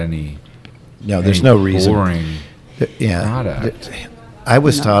put out any. No, there's any no reason. boring Yeah. product. I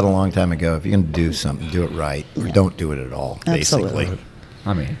was taught a long time ago, if you're going to do something, do it right, or don't do it at all, Absolutely. basically.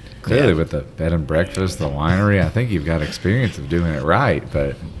 I mean, clearly Yeah. with the bed and breakfast, the winery, I think you've got experience of doing it right.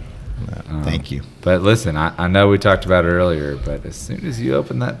 But Thank you. But listen, I know we talked about it earlier, but as soon as you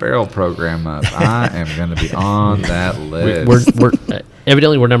open that barrel program up, I am going to be on that list. We're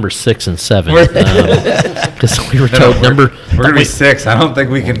evidently we're number 6 and 7 because we were No, told number. We're going to be 6. I don't think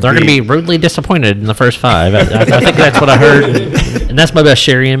we can. They're going to be rudely disappointed in the first 5. I think that's what I heard, and that's my best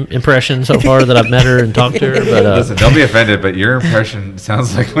Sherry impression so far that I've met her and talked to her. But Listen, don't be offended, but your impression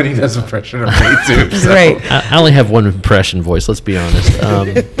sounds like when he does impression of me too. So. Great. I only have one impression voice. Let's be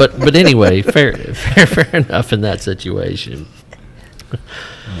honest. But anyway, fair enough in that situation. Oh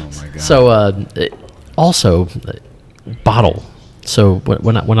my god. So also bottle. So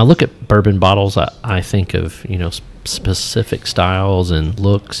when I look at bourbon bottles, I think of specific styles and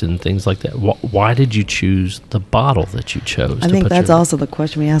looks and things like that. Why did you choose the bottle that you chose? I to think put that's your- also the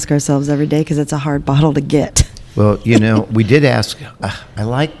question we ask ourselves every day because it's a hard bottle to get. Well, we did ask. I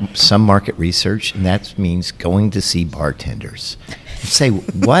like some market research, and that means going to see bartenders. Say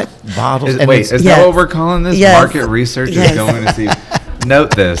what bottles? and Is it's- that Yes. what we're calling this? Yes. Market research is Yes. going to see.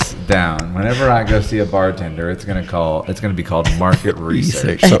 Note this down. Whenever I go see a bartender, it's going to be called market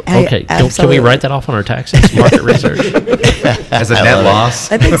research. So I- okay, can we absolutely. write that off on our taxes? Market research. As a net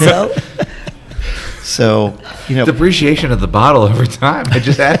loss, I think so. So depreciation of the bottle over time. It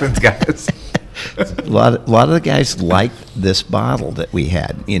just happens, guys. a lot of the guys liked this bottle that we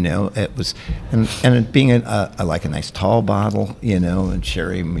had. It was, and it being like a nice tall bottle. And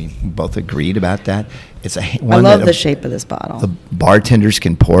Sherry and we both agreed about that. It's I one love that the shape of this bottle. the bartenders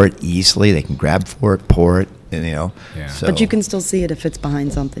can pour it easily. They can grab for it, pour it. Yeah. So, But you can still see it if it's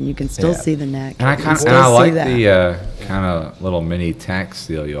behind something. You can still Yeah. see the neck. And I You can kind still of see like that. the kind of little mini tax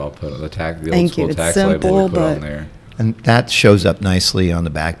seal you all put the old Thank you. school It's tax label simple, we put but- on there. And that shows up nicely on the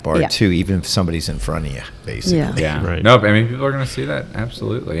back bar Yeah. too, even if somebody's in front of you, basically. Yeah. Yeah. Right. No, I mean people are going to see that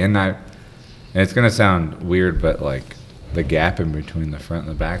absolutely, and it's going to sound weird, but like the gap in between the front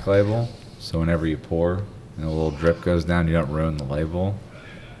and the back label. So whenever you pour and a little drip goes down, you don't ruin the label.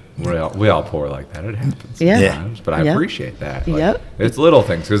 We all pour like that. It happens Yeah. sometimes, but I Yep. appreciate that. Like, Yep. It's little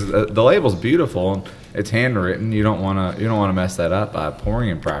things because the label's beautiful and it's handwritten. You don't want to mess that up by pouring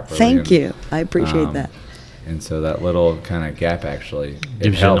it properly. Thank and, you. I appreciate um, that. And so that little kind of gap actually it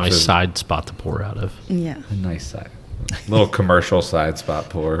Gives you a helps nice as- side spot to pour out of. Yeah. a nice side, little commercial side spot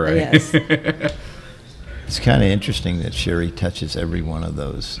pour, right? Yes. It's kind of interesting that Sherry touches every one of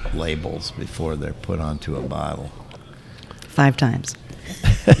those labels before they're put onto a bottle. 5 times.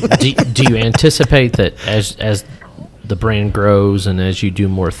 do you anticipate that as the brand grows and as you do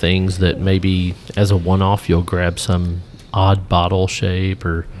more things that maybe as a one-off you'll grab some odd bottle shape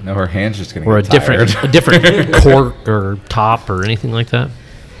or No, her hand's just gonna a get different tired. cork or top or anything like that?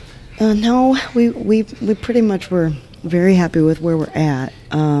 No, we pretty much were very happy with where we're at.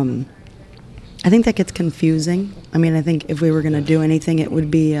 I think that gets confusing. I mean, I think if we were going to do anything, it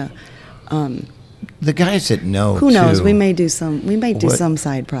would be The guys that know, who knows. too, We may do some. We may do What- some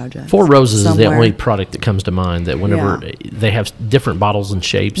side project. Four Roses is the somewhere. only product that comes to mind that whenever Yeah. they have different bottles and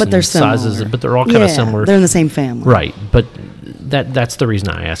shapes but and they're sizes, similar. but they're all kind of Yeah, similar. They're in the same family. Right, but that's the reason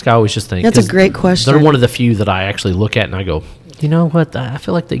I ask. I always just think That's a 'cause great question. They're one of the few that I actually look at and I go, you know what? I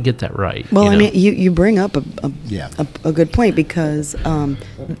feel like they get that right. Well, you I know? mean, you bring up Yeah. a good point because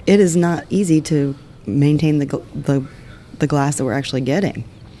it is not easy to maintain the glass that we're actually getting.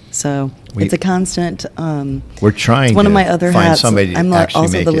 So We- it's a constant. we're trying It's one to of my other find hats. somebody to I'm actually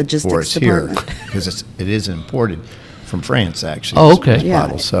also make the it for logistics us here department. because it is imported. from France, actually. Oh, this okay. Yeah,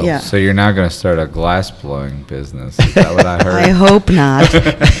 bottle, so yeah. So you're now going to start a glass blowing business. Is that what I heard? I hope not.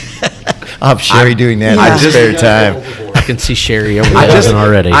 I'll have Sherry doing that I in his just- spare time. I can see Sherry over there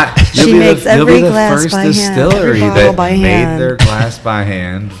already. She you'll be makes you'll be every the glass first by hand, distillery every bottle that by made hand. their glass by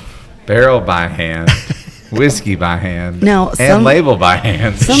hand, barrel by hand, whiskey by hand, Now, and some- label by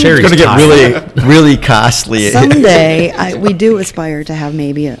hand. Sherry's It's going to get tired. really costly. Someday, we do aspire to have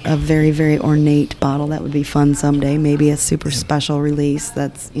maybe a very, very ornate bottle. That would be fun someday. Maybe a super special release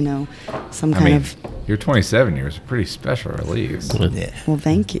that's, some I kind mean, of. your 27 years, a pretty special release. Yeah. Well,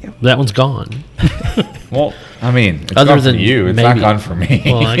 thank you. That one's gone. Well, I mean, it's Other gone than for you. It's maybe- not gone for me.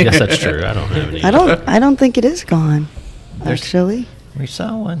 Well, I guess that's true. I don't have any. I don't think it is gone. Actually, We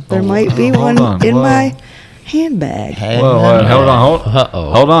saw one. there might be hold one on, in whoa. my handbag. Whoa, hold on,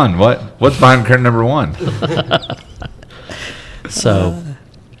 Uh-oh. hold on. What's behind curtain number 1?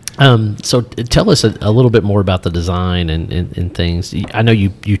 So tell us a little bit more about the design and things. I know you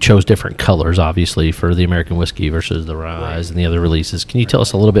chose different colors, obviously, for the American whiskey versus the rye and the other releases. Can you tell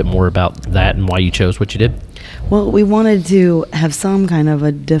us a little bit more about that and why you chose what you did? Well, we wanted to have some kind of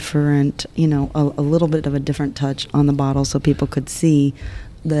a different, a little bit of a different touch on the bottle so people could see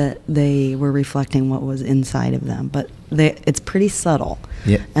that they were reflecting what was inside of them. But it's pretty subtle.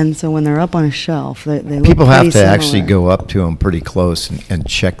 Yeah. And so when they're up on a shelf, they look People have pretty to actually similar. go up to them pretty close and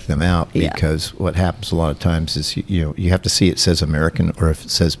check them out Yeah. because what happens a lot of times is you have to see it says American or if it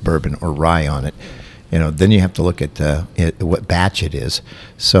says bourbon or rye on it. Then you have to look at what batch it is.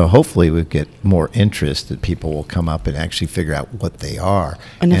 So hopefully we get more interest that people will come up and actually figure out what they are.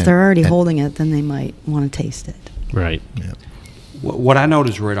 And if they're already and- holding it, then they might want to taste it. Right. Yeah. What I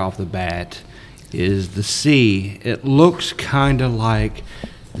noticed right off the bat is the C. It looks kind of like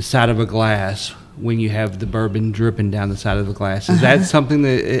the side of a glass when you have the bourbon dripping down the side of the glass. Is that something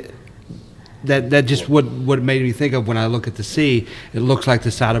that just what it made me think of when I look at the C? It looks like the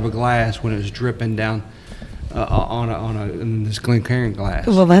side of a glass when it's dripping down in this Glencairn glass.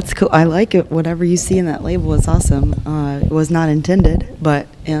 Well, that's cool. I like it. Whatever you see in that label is awesome. It was not intended, but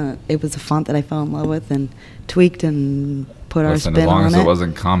it was a font that I fell in love with and tweaked and put our Listen, spin as long on as it. it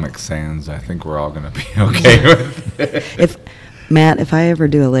wasn't Comic Sans, I think we're all going to be okay with it. If I ever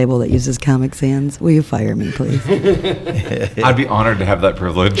do a label that uses Comic Sans, will you fire me, please? I'd be honored to have that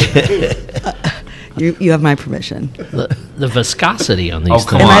privilege. You have my permission. The viscosity on these Oh, things.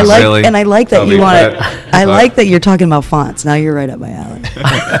 come And on, I like really? and I like that Tell you me want that. it. I like that you're talking about fonts. Now you're right up my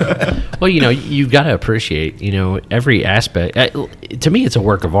alley. Well, you got to appreciate, every aspect. To me, it's a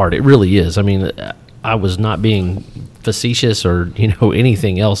work of art. It really is. I mean, I was not being facetious or,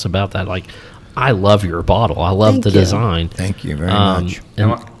 anything else about that. Like, I love your bottle. I love Thank the you. design. Thank you very much.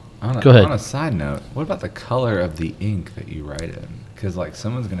 and- On Go ahead. On a side note, what about the color of the ink that you write in? Because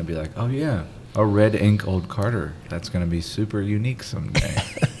someone's going to be like, oh yeah, a red ink Old Carter. That's going to be super unique someday.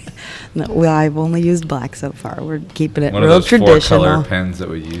 No, well, I've only used black so far. We're keeping it One of real those 4-color traditional. pens that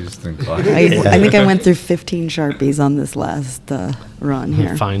we used in class. I think I went through 15 Sharpies on this last run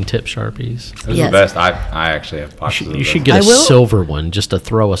here. Fine tip Sharpies. Those are Yes. the best. I actually have boxes of You should those. get I a will- silver one just to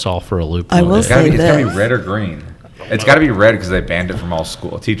throw us all for a loop. I one will day. say It's got to this. be red or green. It's got to be red because they banned it from all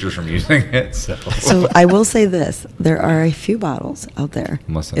teachers from using it. So, So I will say this: there are a few bottles out there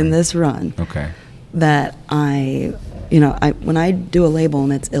I'm listening. in this run okay. that when I do a label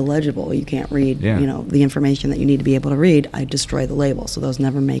and it's illegible, you can't read, Yeah. the information that you need to be able to read. I destroy the label, so those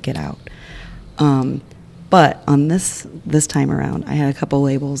never make it out. But on this time around, I had a couple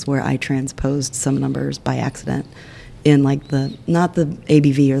labels where I transposed some numbers by accident in not the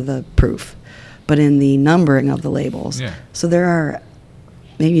ABV or the proof, but in the numbering of the labels. Yeah. So there are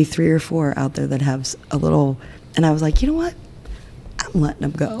maybe 3 or 4 out there that have a little, and I was like, you know what? I'm letting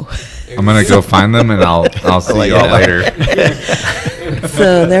them go. I'm gonna go find them and I'll see you all later.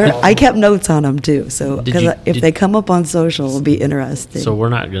 So I kept notes on them too. So Did 'cause you- if did- they come up on social, it'll be interesting. So we're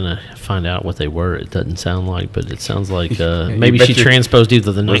not going to find out what they were. It doesn't sound like, but it sounds like You maybe bet she your- transposed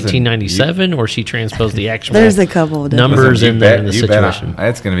either the Listen, 1997 or she transposed the actual. There's a couple of different- numbers Listen, in there in the you bet situation.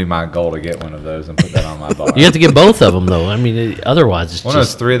 It's gonna be my goal to get one of those and put that on my bottle. You have to get both of them though. I mean, otherwise it's One of those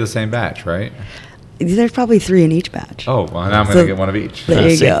just 3 of the same batch, right? There's probably 3 in each batch. Oh, well, now I'm So gonna get one of each. There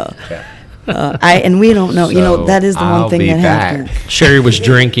you see. go. Yeah. And we don't know. So, That is the one I'll thing be that back. happened. Sherry was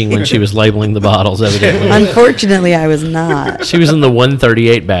drinking when she was labeling the bottles. Evidently, Unfortunately, I was not. she was in the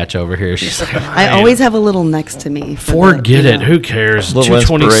 138 batch over here. She's like, I always have a little next to me. for the, forget you it. know. Who cares? Little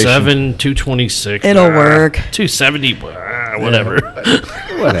 227, 226. It'll work. 270. Whatever.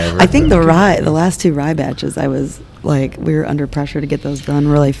 Whatever. I think the last 2 rye batches, I was like, we were under pressure to get those done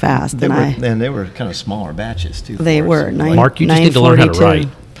really fast, They and were kind of smaller batches too. They for us. were. Like- Mark, you just need to learn how to 942.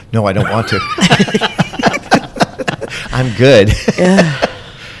 write. No, I don't want to. I'm good. Yeah.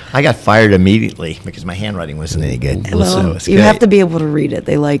 I got fired immediately because my handwriting wasn't any good. So Well, it's you good. have to be able to read it.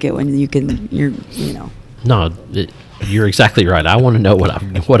 They like it when you know. No, you're exactly right. I want to know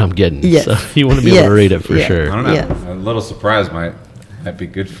what I'm getting. Yes. So you want to be able Yes. to read it for Yeah. I sure. don't know. Yes. A little surprise might be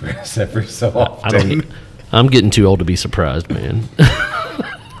good for us every so often. I don't. I'm getting too old to be surprised, man.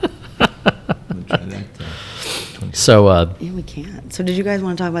 So, Yeah, we can't. So, did you guys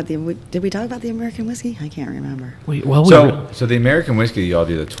want to talk about did we talk about the American whiskey? I can't remember. So the American whiskey y'all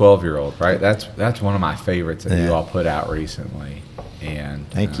do, the 12-year-old, right? That's one of my favorites that you Yeah. all put out recently. And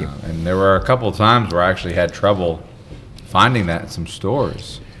Thank you. And there were a couple of times where I actually had trouble finding that in some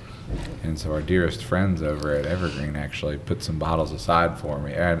stores. And so our dearest friends over at Evergreen actually put some bottles aside for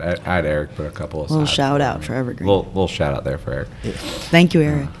me. I had Eric put a couple aside. Little shout for out me. for Evergreen. Little shout out there for Eric. Thank you,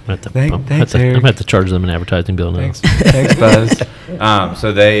 Eric. I'm at the, Thanks, I'm at the, Eric. I'm at to charge them an advertising bill now. Thanks, Buzz.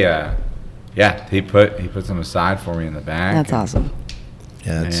 So they, he put some aside for me in the back. That's and, awesome.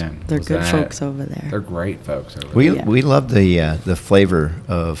 Yeah, it's, man, They're was good that- folks over there. They're great folks over we there. Yeah. we love the flavor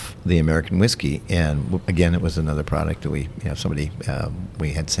of the American whiskey, and again, it was another product that somebody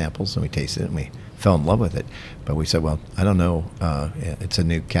we had samples and we tasted it and we fell in love with it, but we said, well, I don't know, it's a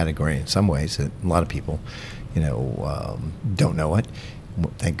new category in some ways that a lot of people, don't know it.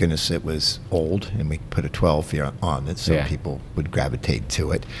 Thank goodness it was old, and we put a 12 year on it, so Yeah. people would gravitate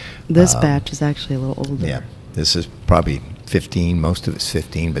to it. This Um, batch is actually a little older. Yeah, this is probably 15. Most of it's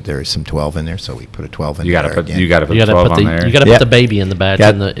 15, but there is some 12 in there, so we put a 12 in You there gotta put again. You got to 12 put on there. you got to Yep. put the baby in the batch Yeah,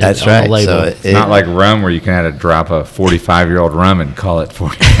 on the that's on right. the label. So It's not like rum where you can have to drop a 45-year-old rum and call it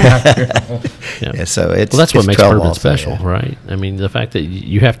 45-year-old. Yeah. Yeah, so it's Well, that's what it's makes 12 bourbon also, special, yeah. right? I mean, the fact that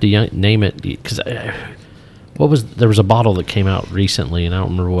you have to name it because there was a bottle that came out recently, and I don't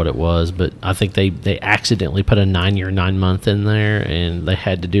remember what it was, but I think they accidentally put a 9-year, 9-month in there, and they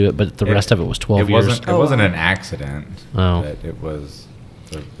had to do it, but the rest of it was 12 years. It wasn't an accident. Oh. That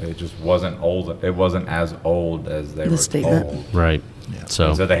it just wasn't old. It wasn't as old as they The were statement. told. Right. Yeah. So,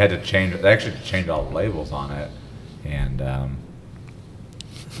 And so they had to change. They actually changed all the labels on it, and it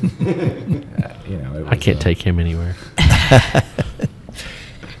I was, can't take him anywhere.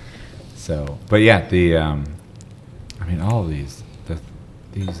 So, but yeah, all of these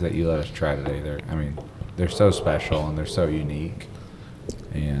that you let us try today, they're so special and they're so unique.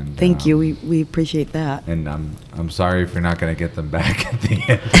 And Thank you. We appreciate that. And I'm sorry if you're not going to get them back at the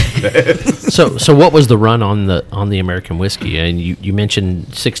end of this. So what was the run on the American whiskey? And you mentioned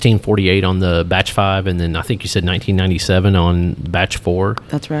 1648 on the batch 5, and then I think you said 1997 on batch 4.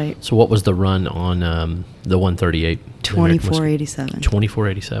 That's right. So what was the run on the 138? 2487.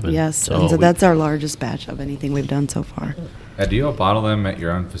 2487. Yes. So, and so we- that's our largest batch of anything we've done so far. Do you all bottle them at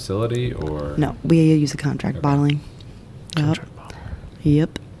your own facility or? No, we use a contract Okay. bottling. Yep. contract bottle.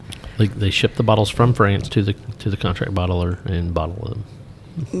 Yep. Like they ship the bottles from France to the contract bottler and bottle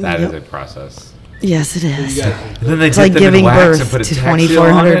them. That is Yep. a process. Yes, it is. And then they It's dip like them in giving wax birth and put a to tax seal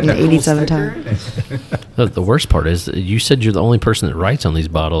on it and a cool 2,487 sticker. The worst part is that you said you're the only person that writes on these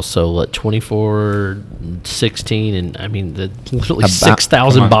bottles. So let 24, 16, and I mean the literally About-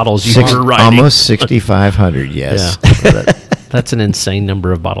 6,000 come on. bottles you Six- were writing. almost 6,500. Yes. Yeah. That's an insane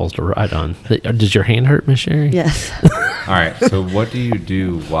number of bottles to write on. Does your hand hurt, Miss Sherry? Yes. All right. So what do you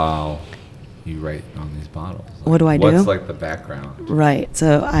do while you write on these bottles? What do I do? What's like the background? Right.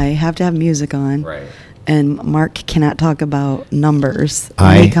 So I have to have music on. Right. And Mark cannot talk about numbers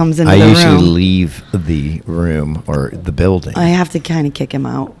when he comes into I the usually room. leave the room or the building, I have to kind of kick him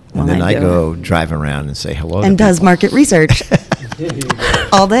out when and then I do go it. drive around and say hello. And to does people. market research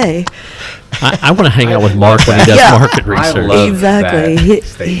all day. I want to hang out with Mark when he does Yeah. market I research. love Exactly. that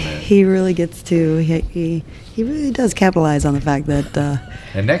statement. He really gets to he really does capitalize on the fact that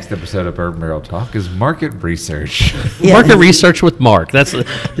And next episode of Bourbon Barrel Talk is market research. yeah. Market research with Mark.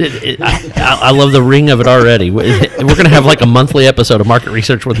 I love the ring of it already. We're going to have like a monthly episode of market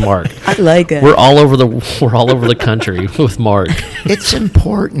research with Mark. I like it. We're all over the country with Mark. It's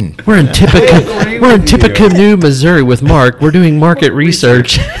important. We're in agree Tippecanoe, with you. Missouri with Mark. We're doing market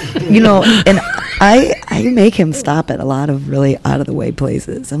research. And I make him stop at a lot of really out of the way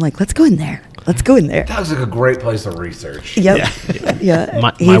places. I'm like, let's go in there. Let's go in there. That was like a great place to research. Yep. Yeah.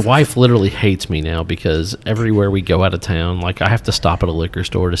 My He's- wife literally hates me now because everywhere we go out of town, like I have to stop at a liquor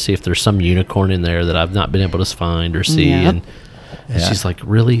store to see if there's some unicorn in there that I've not been able to find or see. Yep. And she's like,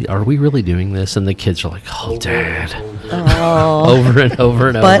 "Really? Are we really doing this?" And the kids are like, "Oh, Dad," Oh. over and over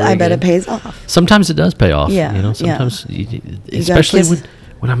and over. But I bet it again. pays off. Sometimes it does pay off. Yeah, You know, yeah. sometimes, gotta especially kiss-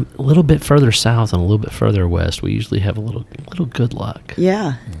 when I'm a little bit further south and a little bit further west, we usually have a little good luck.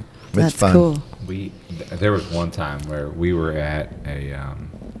 Yeah. That's fun. cool. There was one time where we were at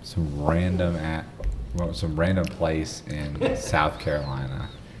some random well, some random place in South Carolina.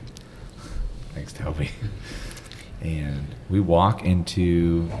 Thanks, Toby. And we walk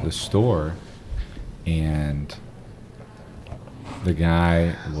into the store, and the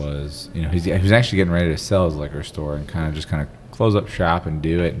guy was, he was actually getting ready to sell his liquor store and kind of close up shop and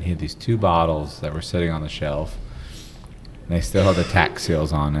do it. And he had these 2 bottles that were sitting on the shelf, and they still had the tax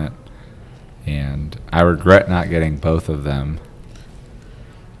seals on it. And I regret not getting both of them.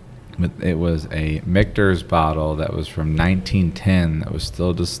 But it was a Michter's bottle that was from 1910 that was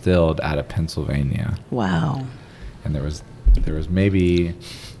still distilled out of Pennsylvania. Wow. And there was maybe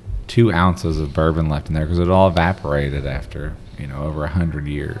 2 ounces of bourbon left in there because it all evaporated after over 100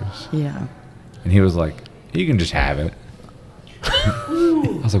 years. Yeah. And he was like, "You can just have it."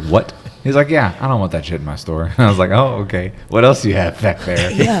 I was like, "What?" He's like, "Yeah, I don't want that shit in my store." And I was like, "Oh, okay. What else do you have back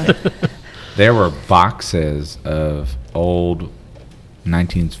there?" Yeah. There were boxes of old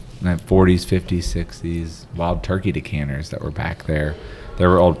 1940s, 50s, 60s wild turkey decanters that were back there. There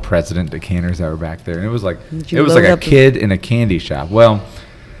were old President decanters that were back there, and it was like a kid in a candy shop. Well,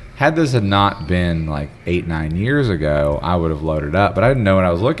 had this had not been like 8-9 years ago, I would have loaded up, but I didn't know what I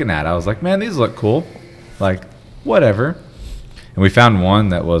was looking at. I was like, "Man, these look cool," like whatever. And we found one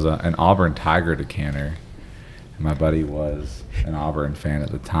that was an Auburn Tiger decanter, and my buddy was an Auburn fan at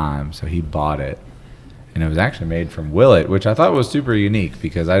the time, so he bought it. And it was actually made from Willet, which I thought was super unique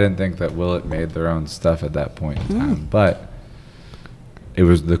because I didn't think that Willet made their own stuff at that point in time. But it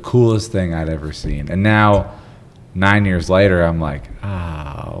was the coolest thing I'd ever seen. And now, 9 years later, I'm like,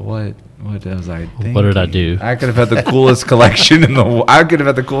 what was I thinking? What did I do? I could have had the coolest collection I could have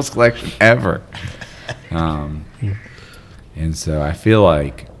had the coolest collection ever. And so I feel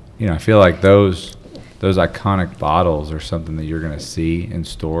like, those iconic bottles are something that you're going to see in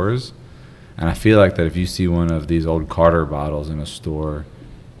stores. And I feel like that if you see one of these old Carter bottles in a store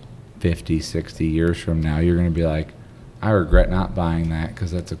 50, 60 years from now, you're going to be like, I regret not buying that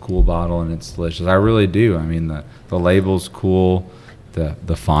because that's a cool bottle and it's delicious. I really do. I mean, the label's cool.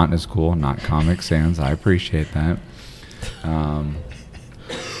 The font is cool, not Comic Sans. I appreciate that. And,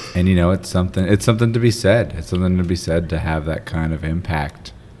 it's something to be said. It's something to be said to have that kind of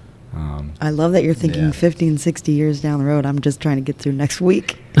impact. I love that you're thinking Yeah. 50 and 60 years down the road. I'm just trying to get through next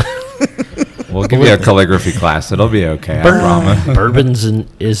week. We'll give you a calligraphy class. It'll be okay, I promise. Bourbon's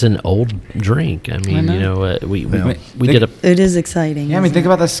is an old drink. I mean, we did a It is exciting. Yeah, I mean, isn't think it?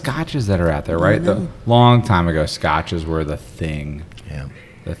 about the scotches that are out there, right? The long time ago, scotches were the thing. Yeah.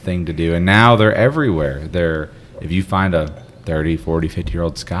 The thing to do. And now they're everywhere. If you find a 30, 40,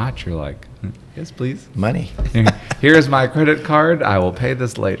 50-year-old scotch, you're like, yes, please. Money. Here's my credit card. I will pay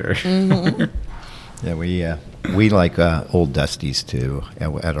this later. Yeah, we like old Dusties too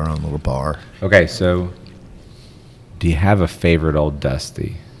at our own little bar. Okay, so do you have a favorite old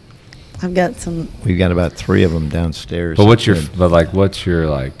Dusty? I've got some. We've got about 3 of them downstairs. But what's your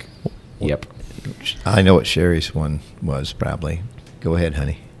yep. I know what Sherry's one was probably. Go ahead,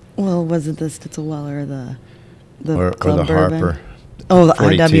 honey. Well, was it the Stitzelweller, the Or Club the Bourbon? Harper. Oh, the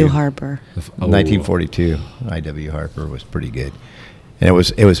 42. IW Harper. 1942 IW Harper was pretty good, and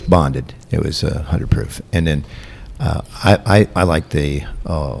it was bonded. It was 100 proof. And then I like the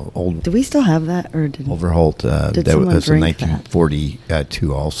old Do we still have that, or did Overholt. Did That someone was in drink that?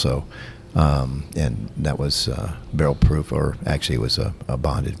 1942 also, and that was barrel proof, or actually it was a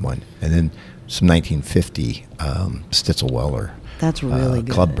bonded one. And then some 1950 Stitzelweller. That's really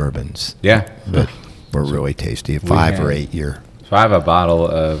good. Club bourbons. Yeah. But were really tasty. 5 or had- 8 year. So I have a bottle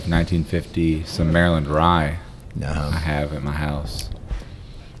of 1950, some Maryland rye I Uh-huh. have at my house.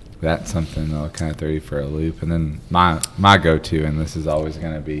 That's something that'll kind of throw you for a loop. And then my go-to, and this is always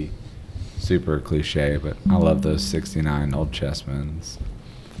going to be super cliche, but I love those 69 Old Chessmans.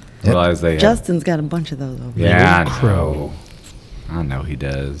 Yep. Realize they have, Justin's got a bunch of those over there. yeah, Old I Crow. know. I know he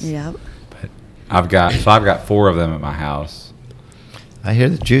does. Yeah. But I've got 4 of them at my house. I hear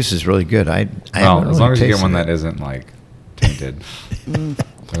the juice is really good. I Well, haven't as really long as you get tasted one it. that isn't like tainted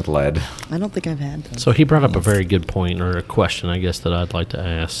with lead. I don't think I've had those. So he brought up a very good point, or a question, I guess, that I'd like to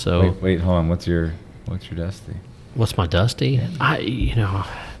ask. So, Wait, hold on. What's your Dusty? what's my Dusty?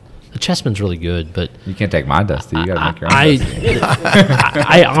 The Chessman's really good, but You can't take my Dusty. You got to make your own Dusty.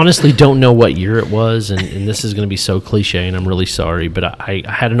 I honestly don't know what year it was, and this is going to be so cliche, and I'm really sorry, but I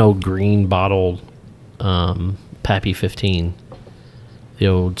had an old green bottle, Pappy 15. The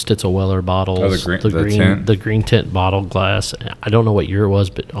old Stitzelweller bottles, Oh, the green tint bottle glass. I don't know what year it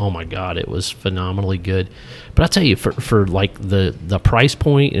was, but oh my god, it was phenomenally good. But I tell you, for like the price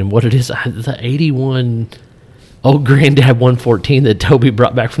point and what it is, the 81 old Granddad 114 that Toby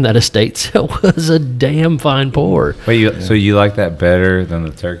brought back from that estate sale was a damn fine pour. Wait, so you like that better than the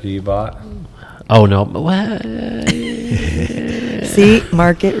turkey you bought? Oh no. Well, See,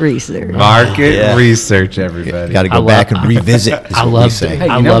 market research. Market Yeah. research, everybody. Got to I go love- back and revisit. Is I what we love say. it.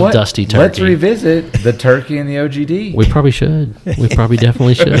 I love dusty turkey. Let's revisit the turkey and the OGD. we probably should. We probably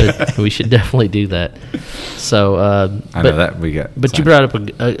definitely should. We should definitely do that. So, I know that we got. But you brought up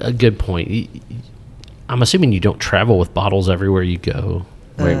a good point. I'm assuming you don't travel with bottles everywhere you go.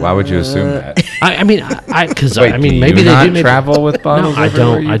 Wait, why would you assume that? I mean, because Wait, I mean, do maybe you they not do. Maybe, travel with bottles No, I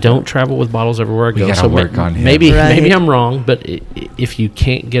everywhere don't. you I go? don't travel with bottles everywhere I go. gotta so work on him. maybe Right. I'm wrong, but if you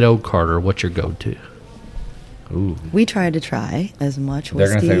can't get Old Carter, what's your go-to? Ooh. We try to try as much They're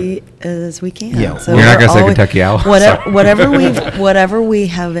gonna whiskey as we can. Yeah, So You're not we're gonna say always- Kentucky Owl? Whatever we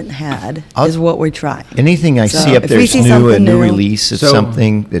haven't had is what we try. Anything I So see up if there we is see new, a something new new- release. It's So-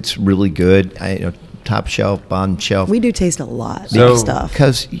 something that's really good. Top shelf, bottom shelf. We do taste a lot So- of stuff.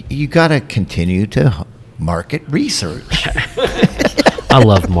 Because you got to continue to market research. I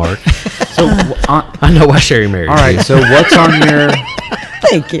love Mark. So, I know why Sherry married all right. you. So what's on your?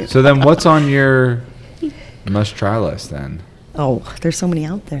 Thank you. So then, what's on your must-try list then? Oh, there's so many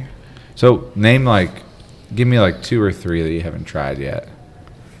out there. So give me like 2 or 3 that you haven't tried yet.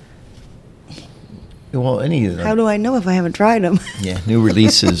 Well, any of them. How do I know if I haven't tried them? Yeah, new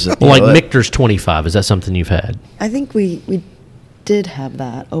releases. Well, like Michter's 25. Is that something you've had? I think we did have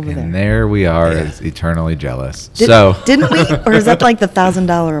that over And there. there we are, Yeah. as eternally jealous. Didn't we? Or is that like the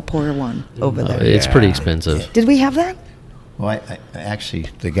 $1,000 a pour one over there? It's pretty Yeah. expensive. Did we have that? Well, I actually,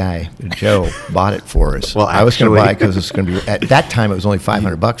 the guy, Joe, bought it for us. Well, I was going to actually- buy it because it's going to be, at that time, it was only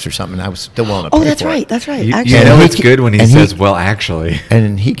 $500 or something. And I was still willing to Oh, pay that's for right. it. That's right. You, Actually, you know And he it's ca- good when he and says, "Well, actually."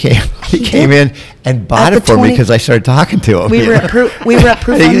 And he came in and bought At it the for me 20 because I started talking to him. we were at Proof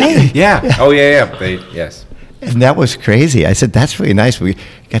on Main. Yeah. Oh yeah. Yes. And that was crazy. I said, that's really nice. We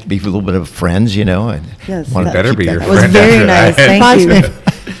got to be a little bit of friends, and Yes, wanted to Better keep be that your That was friend very after nice. that. Thank you.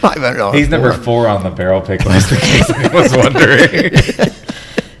 $500 He's number for it. 4 on the barrel pick list. In case anyone's wondering.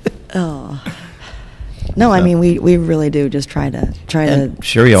 Oh. No, I mean we really do just try to And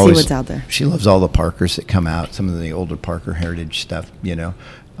Sherry see always, what's out there. She loves all the Parkers that come out, some of the older Parker Heritage stuff,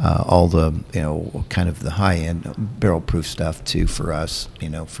 all the, kind of the high end barrel proof stuff too for us,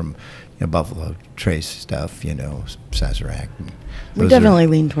 from Buffalo Trace stuff, Sazerac. We definitely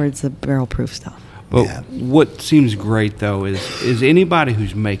lean towards the barrel proof stuff. But Yeah. what seems great though is anybody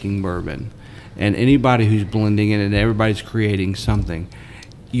who's making bourbon and anybody who's blending it and everybody's creating something.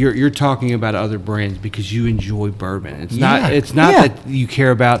 You're talking about other brands because you enjoy bourbon. It's Yeah. not Yeah. that you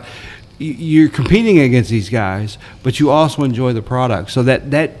care about. You're competing against these guys, but you also enjoy the product. So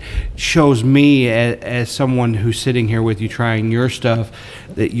that shows me as someone who's sitting here with you trying your stuff,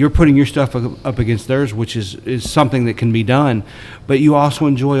 that you're putting your stuff up against theirs, which is something that can be done. But you also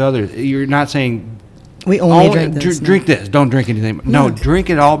enjoy others. You're not saying We only drink this. no. drink this. Don't drink anything. No, No. drink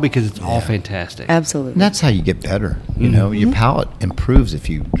it all because it's all fantastic. Absolutely. And that's how you get better. Mm-hmm. Your palate improves if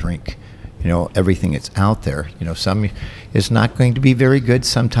you drink, everything that's out there. Some is not going to be very good.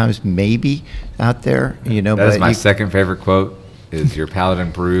 Sometimes maybe out there, That but is my you- second favorite quote. Is your palate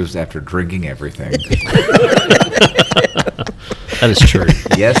improves after drinking everything? That is true.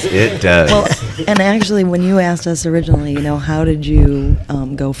 Yes, it does. Well, and actually, when you asked us originally, how did you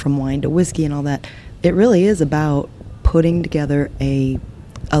go from wine to whiskey and all that, it really is about putting together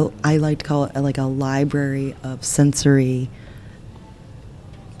I like to call it like a library of sensory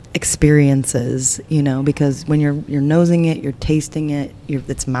experiences, because when you're nosing it, you're tasting it,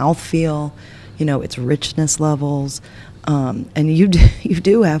 its mouthfeel, its richness levels, and you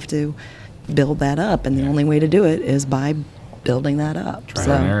do have to build that up, and the only way to do it is by building that up. Trial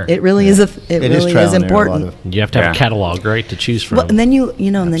So and error. it really is It is really trial is and error, a lot important. of- You have to have Yeah. a catalog, right, to choose from. Well, and then you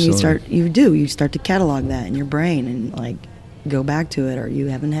start Absolutely. you start to catalog that in your brain and like go back to it, or you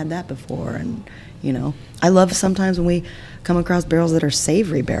haven't had that before, and I love sometimes when we come across barrels that are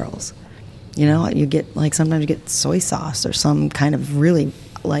savory barrels. You get like sometimes you get soy sauce or some kind of really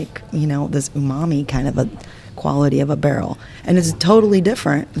like this umami kind of a quality of a barrel, and it's totally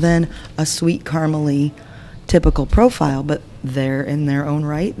different than a sweet caramely typical profile, but they're in their own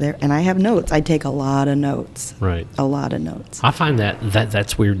right there. And I have notes. I take a lot of notes. Right. A lot of notes. I find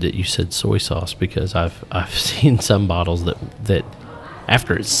that's weird that you said soy sauce, because I've seen some bottles that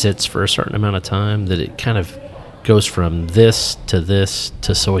after it sits for a certain amount of time that it kind of goes from this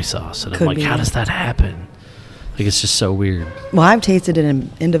to soy sauce, and I'm Could like, be. how does that happen? Like, it's just so weird. Well, I've tasted it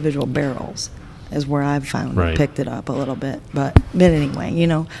in individual barrels, is where I've found Right. picked it up a little bit. But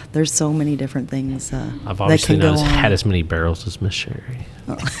anyway, there's so many different things I've that obviously can go not on. had as many barrels as Miss Sherry.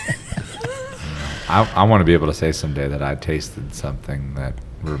 I want to be able to say someday that I tasted something that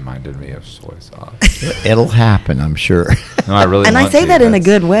reminded me of soy sauce. It'll happen, I'm sure. No, I really And I want say to. that in a That's-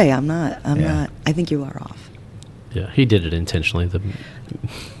 good way. I'm not. Yeah. I think you are off. Yeah, he did it intentionally.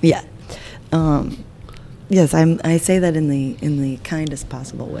 Yeah. Yes, I say that in the kindest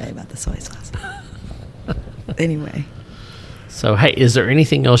possible way about the soy sauce. Anyway. So, hey, is there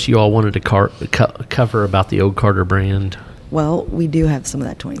anything else you all wanted to cover about the Old Carter brand? Well, we do have some of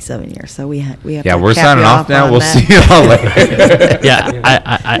that 27 years, so we have. Yeah, to we're cap signing you off now. on We'll that. see you all later.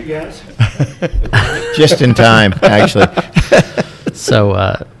 Yeah, Just in time, actually.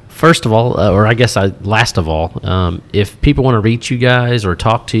 So, first of all, or I guess last of all, if people want to reach you guys or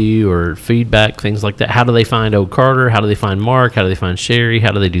talk to you or feedback, things like that, how do they find Old Carter? How do they find Mark? How do they find Sherry?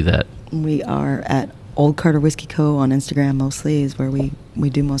 How do they do that? We are at Old Carter Whiskey Co. on Instagram mostly is where we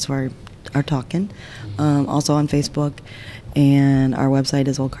do most of our talking. Also on Facebook, and our website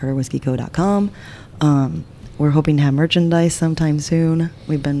is oldcarterwhiskeyco.com. We're hoping to have merchandise sometime soon.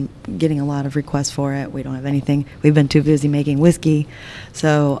 We've been getting a lot of requests for it. We don't have anything. We've been too busy making whiskey.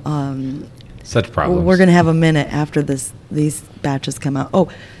 So Such problems. we're going to have a minute after these batches come out. Oh,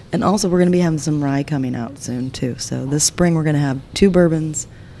 and also we're going to be having some rye coming out soon too. So this spring we're going to have 2 bourbons,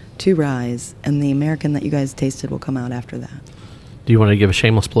 2 ryes, and the American that you guys tasted will come out after that. Do you want to give a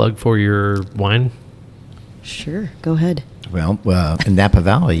shameless plug for your wine? Sure, go ahead. Well, in Napa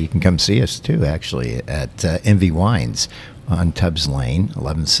Valley, you can come see us too, actually, at Envy Wines on Tubbs Lane,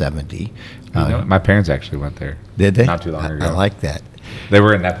 1170. You know, my parents actually went there. Did they? Not too long ago. I like that. They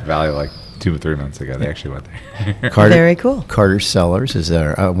were in Napa Valley like 2 or 3 months ago. They actually went there. Very cool. Carter Cellars is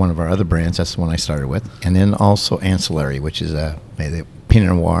one of our other brands. That's the one I started with. And then also Ancillary, which is the Pinot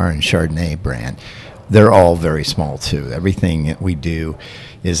Noir and Chardonnay brand. They're all very small, too. Everything that we do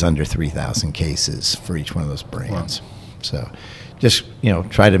is under 3,000 cases for each one of those brands. Wow. So just,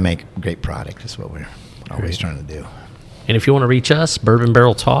 try to make great product is what we're always trying to do. And if you want to reach us,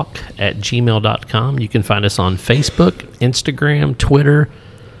 bourbonbarreltalk@gmail.com. You can find us on Facebook, Instagram, Twitter.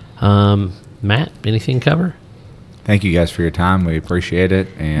 Matt, anything cover? Thank you guys for your time. We appreciate it.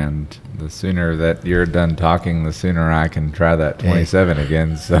 And the sooner that you're done talking, the sooner I can try that 27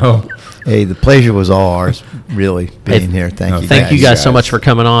 again. So, Hey, the pleasure was all ours, really, being here. Thank you. Thank you guys so guys. much for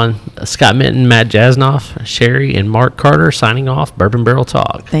coming on. Scott Minton, Matt Jasnoff, Sherry, and Mark Carter signing off. Bourbon Barrel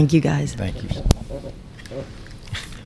Talk. Thank you guys. Thank you.